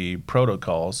changed Sure. the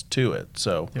protocols to it.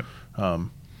 So, Yep.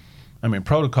 I mean,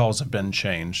 protocols have been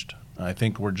changed. I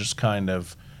think we're just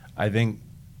I think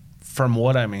from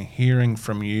what I'm hearing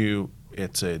from you,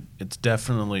 it's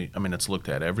definitely, I mean, it's looked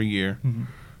at every year. Mm-hmm.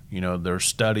 You know, there's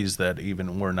studies that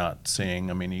even we're not seeing.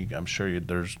 I mean, I'm sure you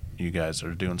guys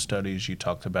are doing studies. You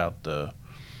talked about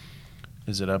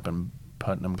is it up in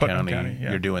Putnam County? Yeah.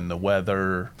 You're doing the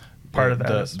weather. Part of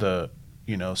that is- so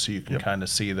you can Yep. kind of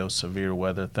see those severe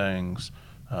weather things.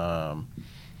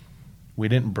 We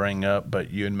didn't bring up,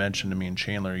 but you had mentioned to me and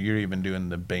Chandler, you're even doing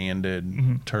the banded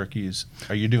Mm-hmm. turkeys.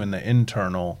 Are you doing the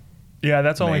internal? Yeah,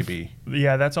 that's only Maybe.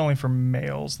 that's only for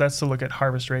males. That's to look at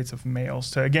harvest rates of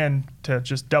males. To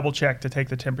just double check, to take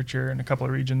the temperature in a couple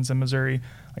of regions in Missouri.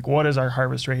 Like, what does our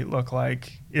harvest rate look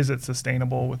like? Is it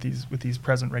sustainable with these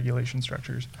present regulation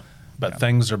structures? But Yeah.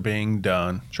 things are being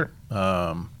done. Sure.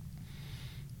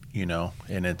 You know,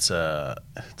 and it's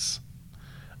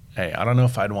hey, I don't know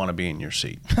if I'd want to be in your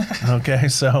seat. Okay,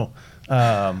 so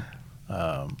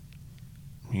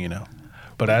you know,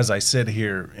 but as I sit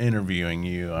here interviewing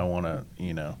you, I want to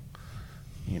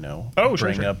Oh, sure,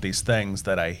 bring sure. up these things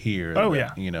that I hear. Oh,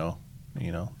 that, yeah.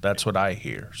 you know, that's what I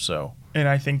hear. So And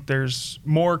I think there's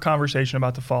more conversation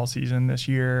about the fall season this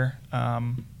year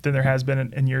than there has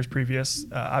been in years previous.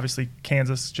 Obviously,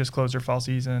 Kansas just closed their fall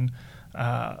season.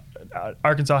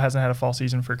 Arkansas hasn't had a fall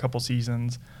season for a couple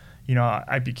seasons. You know,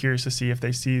 I'd be curious to see if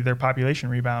they see their population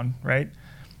rebound, right?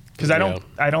 Because I don't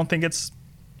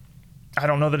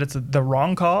know that it's the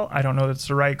wrong call. I don't know that it's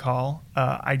the right call.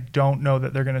 I don't know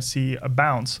that they're going to see a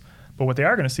bounce. But what they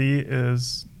are going to see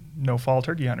is no fall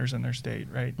turkey hunters in their state,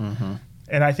 right? mm-hmm.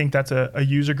 And I think that's a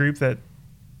user group that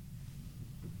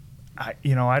I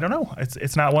don't know.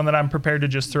 It's not one that I'm prepared to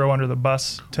just throw under the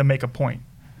bus to make a point.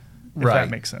 If Right. that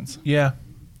makes sense. Yeah.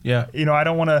 You know, I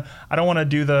don't want to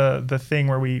do the thing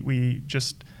where we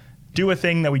just do a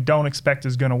thing that we don't expect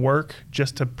is going to work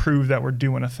just to prove that we're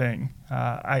doing a thing.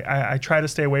 I try to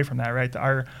stay away from that, right?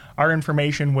 Our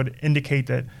information would indicate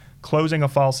that closing a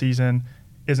fall season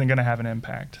isn't going to have an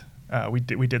impact. We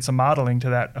did some modeling to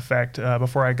that effect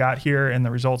before I got here, and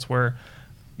the results were,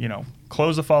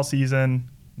 close the fall season.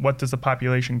 What does the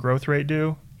population growth rate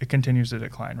do? It continues to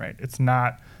decline, right? It's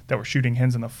not that we're shooting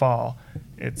hens in the fall.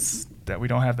 It's that we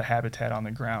don't have the habitat on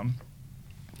the ground.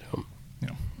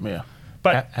 Yeah.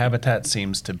 But habitat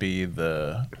seems to be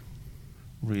the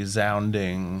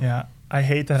resounding yeah, I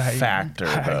hate that factor,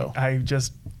 though. I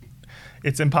just,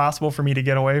 it's impossible for me to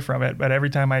get away from it. But every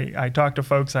time I talk to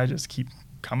folks, I just keep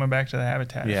coming back to the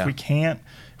habitat. Yeah. If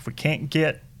we can't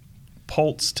get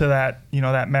poults to that,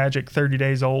 that magic 30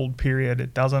 days old period,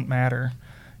 it doesn't matter.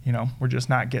 We're just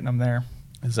not getting them there.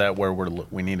 Is that where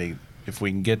we need to? If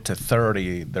we can get to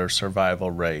 30, their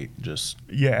survival rate just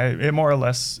it more or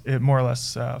less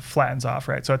flattens off,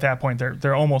 right? So at that point,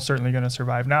 they're almost certainly going to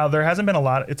survive. Now, there hasn't been a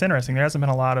lot. It's interesting. There hasn't been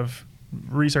a lot of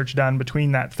research done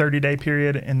between that 30-day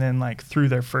period and then like through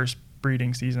their first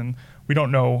breeding season. We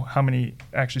don't know how many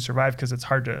actually survive because it's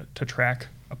hard to track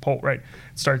a poult, right?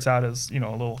 It starts out as a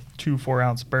little 2-4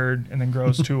 ounce bird and then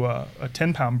grows to a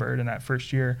 10-pound bird in that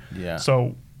first year. Yeah.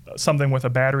 So something with a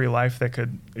battery life that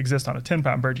could exist on a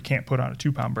 10-pound bird, you can't put on a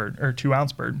 2-pound bird or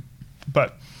 2-ounce bird.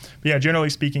 But yeah, generally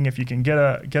speaking, if you can get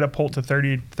a poult to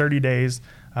 30 days,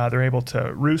 they're able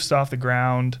to roost off the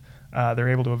ground. They're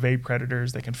able to evade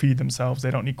predators. They can feed themselves.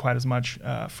 They don't need quite as much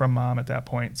from mom at that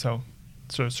point. So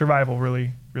survival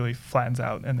really, really flattens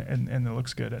out and it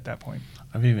looks good at that point.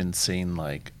 I've even seen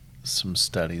like some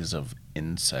studies of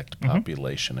insect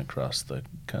population across the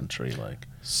country. Like,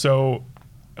 so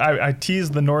I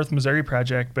teased the North Missouri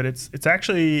Project, but it's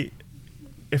actually,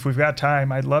 if we've got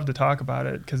time, I'd love to talk about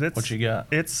it because what you got?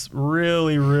 It's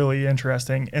really, really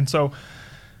interesting. And so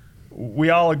we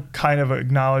all kind of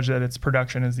acknowledge that it's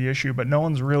production is the issue, but no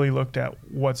one's really looked at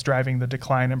what's driving the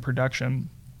decline in production.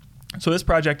 So this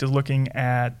project is looking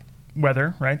at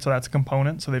weather, right? So that's a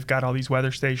component. So they've got all these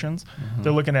weather stations.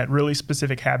 They're looking at really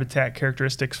specific habitat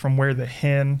characteristics from where the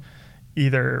hen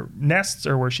either nests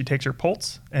or where she takes her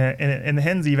poults. And the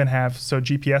hens even have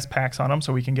GPS packs on them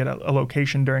so we can get a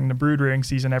location during the brood rearing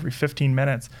season every 15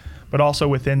 minutes. But also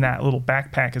within that little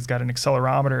backpack has got an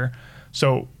accelerometer.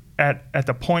 So at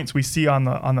the points we see on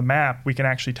the map, we can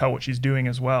actually tell what she's doing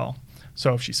as well.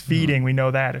 So if she's feeding, we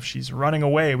know that. If she's running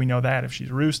away, we know that. If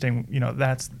she's roosting,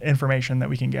 that's information that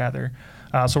we can gather.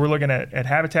 So we're looking at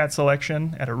habitat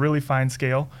selection at a really fine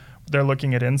scale. They're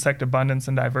looking at insect abundance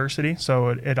and diversity. So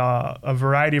at a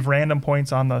variety of random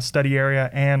points on the study area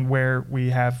and where we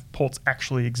have poults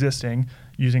actually existing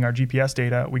using our GPS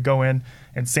data, we go in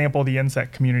and sample the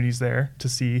insect communities there to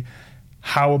see,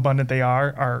 how abundant they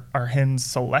are. Are hens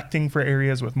selecting for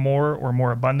areas with more or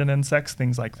more abundant insects,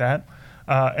 things like that.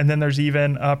 And then there's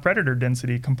even a predator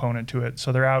density component to it.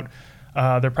 So they're out,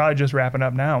 they're probably just wrapping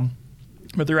up now,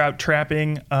 but they're out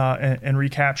trapping and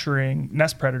recapturing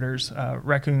nest predators,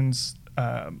 raccoons,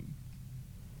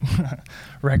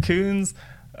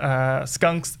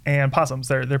 skunks, and possums.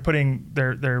 They're putting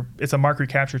it's a mark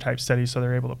recapture type study, so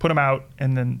they're able to put them out,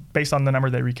 and then based on the number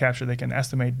they recapture, they can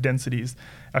estimate densities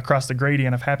across the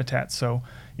gradient of habitats. So,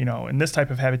 in this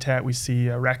type of habitat, we see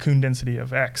a raccoon density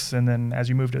of X, and then as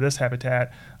you move to this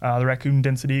habitat, the raccoon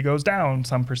density goes down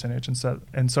some percentage,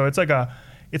 and so it's like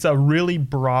it's a really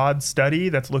broad study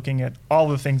that's looking at all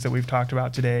the things that we've talked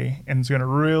about today, and it's going to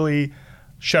really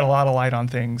shed a lot of light on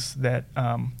things that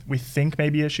we think may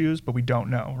be issues, but we don't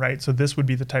know, right? So this would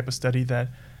be the type of study that,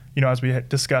 as we had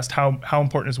discussed, how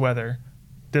important is weather?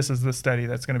 This is the study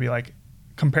that's going to be like,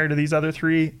 compared to these other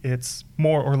three, it's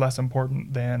more or less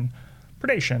important than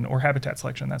predation or habitat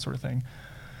selection, that sort of thing.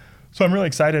 So I'm really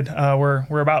excited.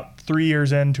 We're about 3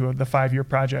 years into the 5-year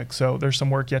project, so there's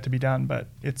some work yet to be done, but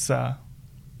it's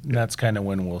that's kind of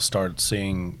when we'll start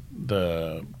seeing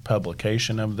the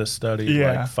publication of this study,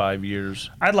 Yeah. like 5 years.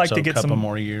 I'd like so to get a couple some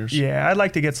more years. Yeah, I'd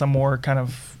like to get some more kind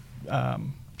of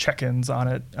check-ins on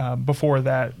it before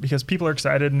that, because people are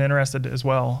excited and interested as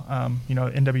well.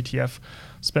 NWTF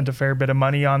spent a fair bit of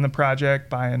money on the project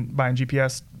buying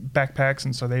GPS backpacks,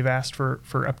 and so they've asked for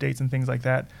updates and things like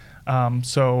that.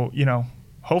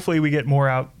 Hopefully we get more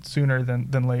out sooner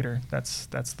than later. That's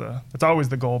always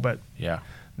the goal, but Yeah.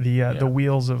 the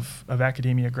wheels of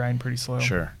academia grind pretty slow.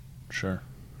 Sure.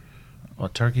 Well,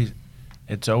 turkey,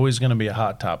 it's always going to be a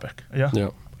hot topic. Yeah. Yeah.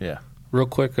 Yeah. Real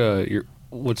quick,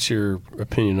 what's your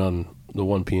opinion on the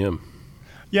 1 p.m.?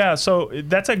 Yeah, so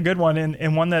that's a good one,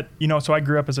 and one that, so I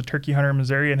grew up as a turkey hunter in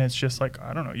Missouri, and it's just like,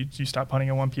 I don't know, you stop hunting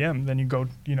at 1 p.m., then you go,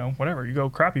 whatever, you go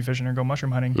crappie fishing or go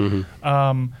mushroom hunting.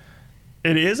 Mm-hmm.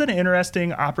 It is an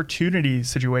interesting opportunity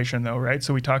situation, though, right?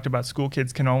 So we talked about school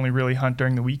kids can only really hunt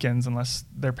during the weekends unless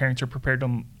their parents are prepared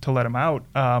to let them out.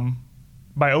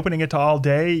 By opening it to all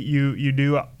day, you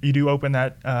do open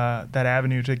that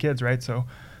avenue to kids, right? So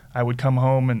I would come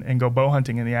home and go bow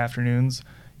hunting in the afternoons.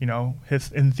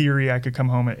 In theory, I could come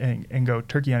home and go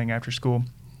turkey hunting after school.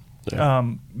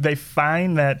 Yeah. They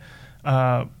find that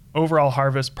overall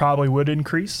harvest probably would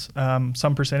increase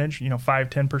some percentage,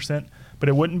 5-10%, but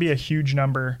it wouldn't be a huge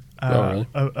number really?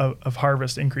 of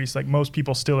harvest increase. Like, most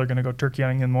people still are going to go turkey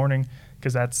hunting in the morning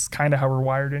because that's kind of how we're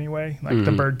wired anyway. Like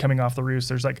the bird coming off the roost,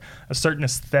 there's like a certain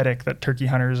aesthetic that turkey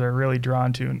hunters are really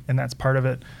drawn to, and that's part of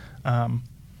it.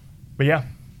 But yeah,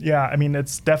 I mean,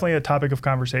 it's definitely a topic of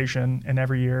conversation, and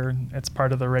every year it's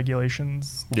part of the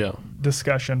regulations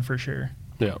discussion for sure.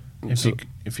 Yeah.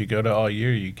 If you go to all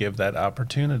year, you give that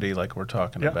opportunity, like we're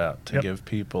talking about, to give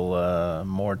people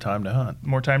more time to hunt.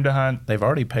 More time to hunt. They've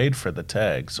already paid for the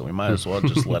tag, so we might as well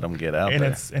just let them get out And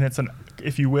there. it's an,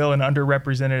 if you will, an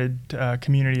underrepresented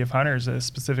community of hunters,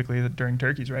 specifically during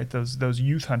turkeys, right? Those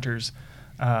youth hunters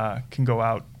can go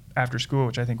out after school,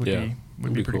 which I think would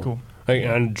be pretty cool.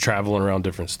 And traveling around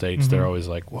different states, they're always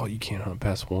like, well, you can't hunt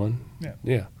past one.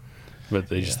 Yeah. But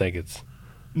they just think it's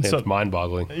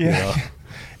mind-boggling. Yeah.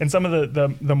 And some of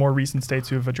the more recent states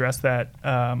who have addressed that,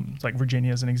 like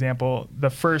Virginia as an example, the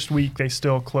first week they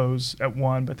still close at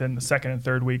 1, but then the second and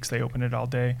third weeks they open it all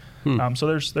day. So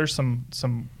there's some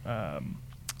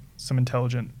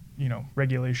intelligent,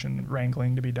 regulation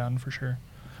wrangling to be done for sure.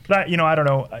 But I don't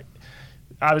know.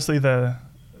 Obviously the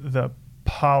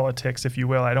politics, if you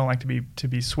will, I don't like to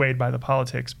be swayed by the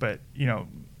politics, but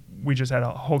we just had a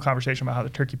whole conversation about how the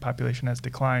turkey population has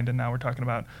declined, and now we're talking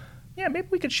about, maybe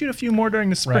we could shoot a few more during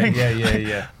the spring. Right.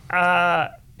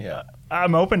 Yeah.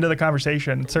 I'm open to the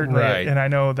conversation, certainly, Right. and I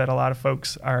know that a lot of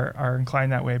folks are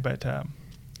inclined that way. But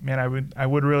man, I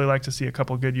would really like to see a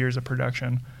couple good years of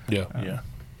production. Yeah. And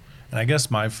I guess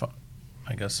I'm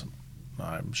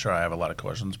sure I have a lot of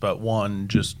questions, but one,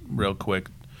 just real quick,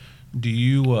 do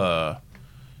you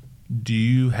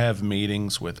have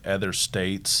meetings with other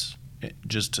states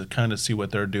just to kind of see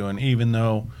what they're doing, even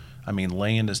though, I mean,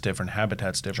 land is different,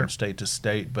 habitat's different, state to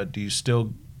state, but do you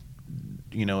still,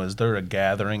 is there a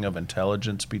gathering of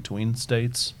intelligence between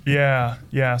states? Yeah.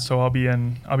 So I'll be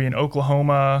in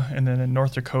Oklahoma and then in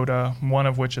North Dakota, one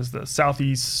of which is the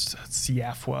Southeast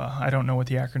SIAFWA. I don't know what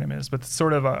the acronym is, but it's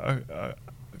sort of a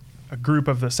group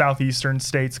of the southeastern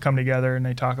states come together and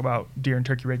they talk about deer and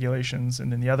turkey regulations,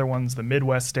 and then the other ones, the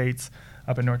Midwest states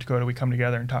up in North Dakota, we come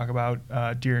together and talk about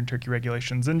deer and turkey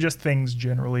regulations and just things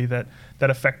generally that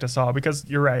affect us all. Because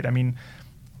you're right, I mean,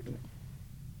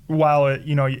 while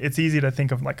it's easy to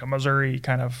think of like a Missouri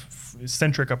kind of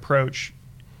centric approach,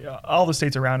 all the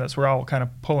states around us, we're all kind of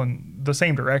pulling the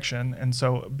same direction. And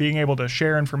so being able to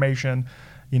share information,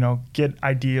 get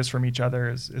ideas from each other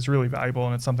is really valuable.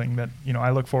 And it's something that,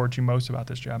 I look forward to most about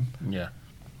this job. Yeah.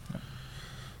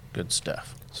 Good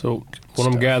stuff. So what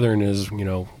I'm gathering is,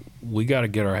 we got to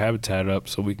get our habitat up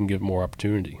so we can give more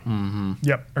opportunity. Mm-hmm.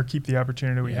 Yep. Or keep the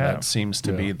opportunity we have. That seems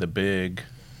to be the big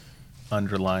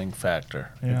underlying factor.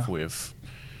 Yeah.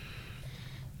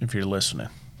 If you're listening.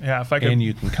 Yeah. If I could, and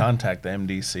you can contact the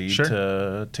MDC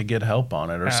Sure. to get help on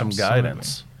it or some Absolutely.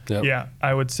 guidance. Yep. Yeah,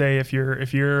 I would say if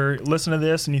you're listening to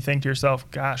this and you think to yourself,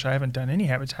 "Gosh, I haven't done any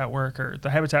habitat work, or the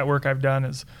habitat work I've done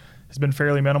has been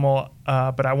fairly minimal,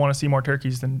 but I want to see more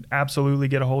turkeys," then absolutely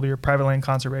get a hold of your private land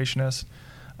conservationist.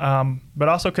 But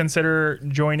also consider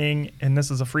joining, and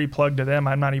this is a free plug to them.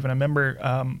 I'm not even a member.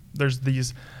 There's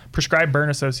these prescribed burn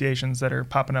associations that are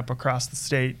popping up across the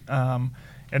state.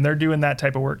 And they're doing that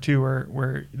type of work too,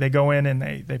 where they go in and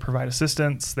they provide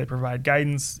assistance, they provide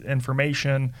guidance,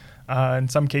 information, in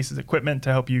some cases equipment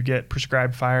to help you get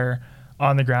prescribed fire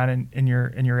on the ground in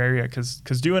your area.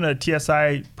 Because doing a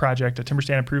TSI project, a timber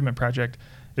stand improvement project,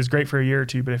 is great for a year or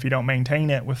two, but if you don't maintain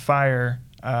it with fire,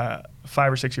 5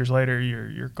 or 6 years later,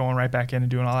 you're going right back in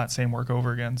and doing all that same work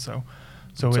over again. So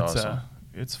That's it's awesome.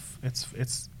 It's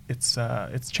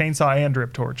chainsaw and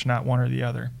drip torch, not one or the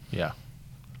other. Yeah.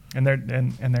 And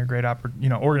they're great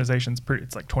organizations.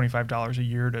 It's like $25 a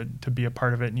year to be a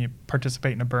part of it, and you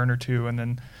participate in a burn or two, and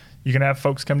then you can have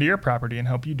folks come to your property and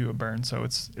help you do a burn. So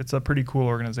it's a pretty cool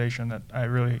organization that I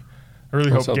really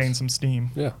hope gains some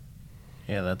steam. Yeah.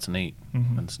 Yeah, that's neat.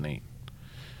 Mhm. That's neat.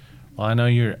 Well, I know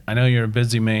you're a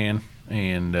busy man,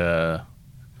 and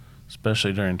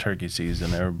especially during turkey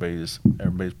season, everybody's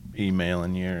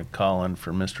emailing you or calling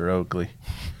for Mr. Oakley.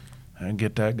 And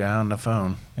get that guy on the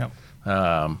phone. Yep.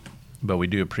 But we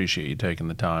do appreciate you taking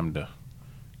the time to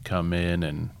come in,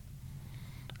 and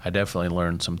I definitely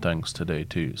learned some things today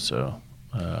too. So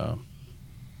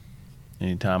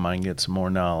anytime I can get some more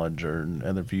knowledge or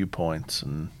other viewpoints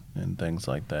and things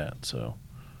like that. So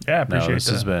Yeah, I appreciate this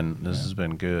that. has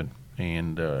been good.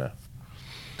 And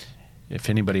if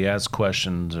anybody has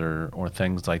questions or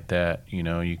things like that,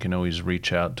 you can always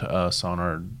reach out to us on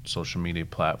our social media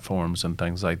platforms and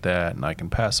things like that, and I can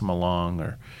pass them along,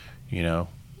 or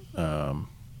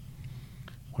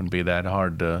wouldn't be that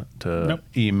hard to Nope.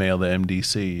 email the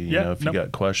MDC, Yeah, if you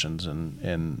got questions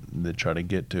and they try to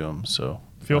get to them. So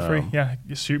Feel free. Yeah,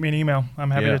 just shoot me an email.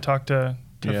 I'm happy Yeah. to talk to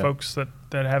Yeah. folks that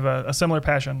have a similar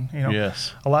passion.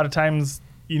 Yes. A lot of times,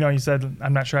 you said,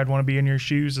 I'm not sure I'd want to be in your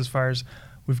shoes as far as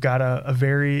we've got a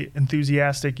very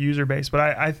enthusiastic user base, but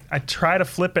I try to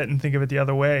flip it and think of it the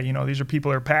other way. These are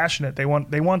people who are passionate. They want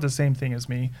the same thing as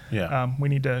me. Yeah. We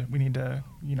need to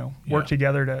work Yeah.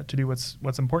 together to do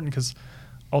what's important, because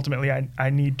ultimately I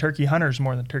need turkey hunters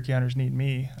more than turkey hunters need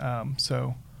me.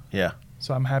 So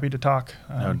I'm happy to talk.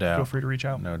 No doubt. Feel free to reach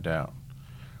out. No doubt.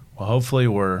 Well, hopefully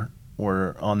we're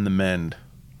on the mend.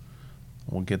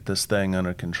 We'll get this thing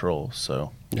under control.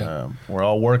 So we're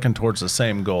all working towards the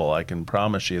same goal. I can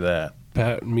promise you that.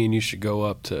 Pat, me and you should go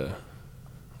up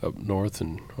north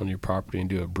and on your property and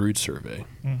do a brood survey.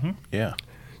 Mm-hmm. Yeah.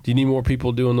 Do you need more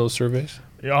people doing those surveys?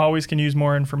 You always can use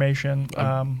more information.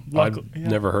 I'd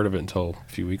never heard of it until a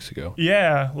few weeks ago.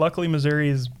 Yeah, luckily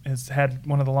Missouri has had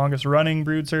one of the longest running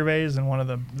brood surveys and one of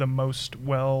the most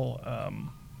well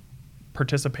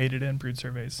participated in brood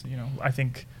surveys. I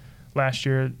think last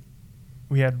year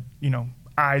we had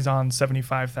eyes on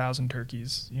 75,000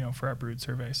 turkeys for our brood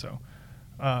survey. So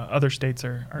other states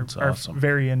are awesome.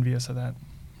 very envious of that.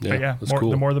 Yeah, But yeah, that's cool.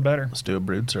 the more the better. Let's do a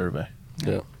brood survey.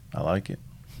 Yeah. I like it.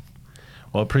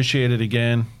 Well, appreciate it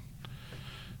again.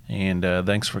 And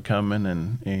thanks for coming,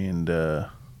 and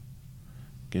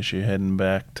guess you're heading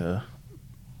back to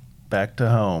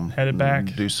home. Headed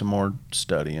back. Do some more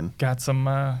studying. Got some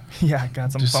Do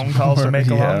some phone calls to more- make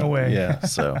yeah, along the way. Yeah,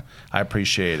 so I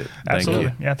appreciate it. Thank Absolutely.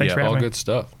 you. Yeah, thanks for having All me. good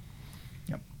stuff.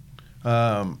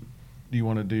 Do you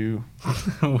want to do?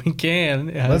 We can.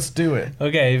 Yeah. Let's do it.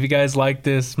 Okay, if you guys like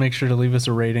this, make sure to leave us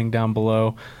a rating down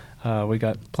below. We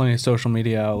got plenty of social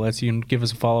media outlets. You can give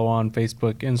us a follow on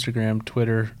Facebook, Instagram,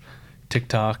 Twitter,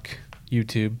 TikTok,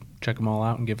 YouTube. Check them all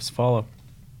out and give us a follow.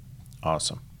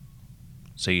 Awesome.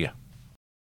 See ya.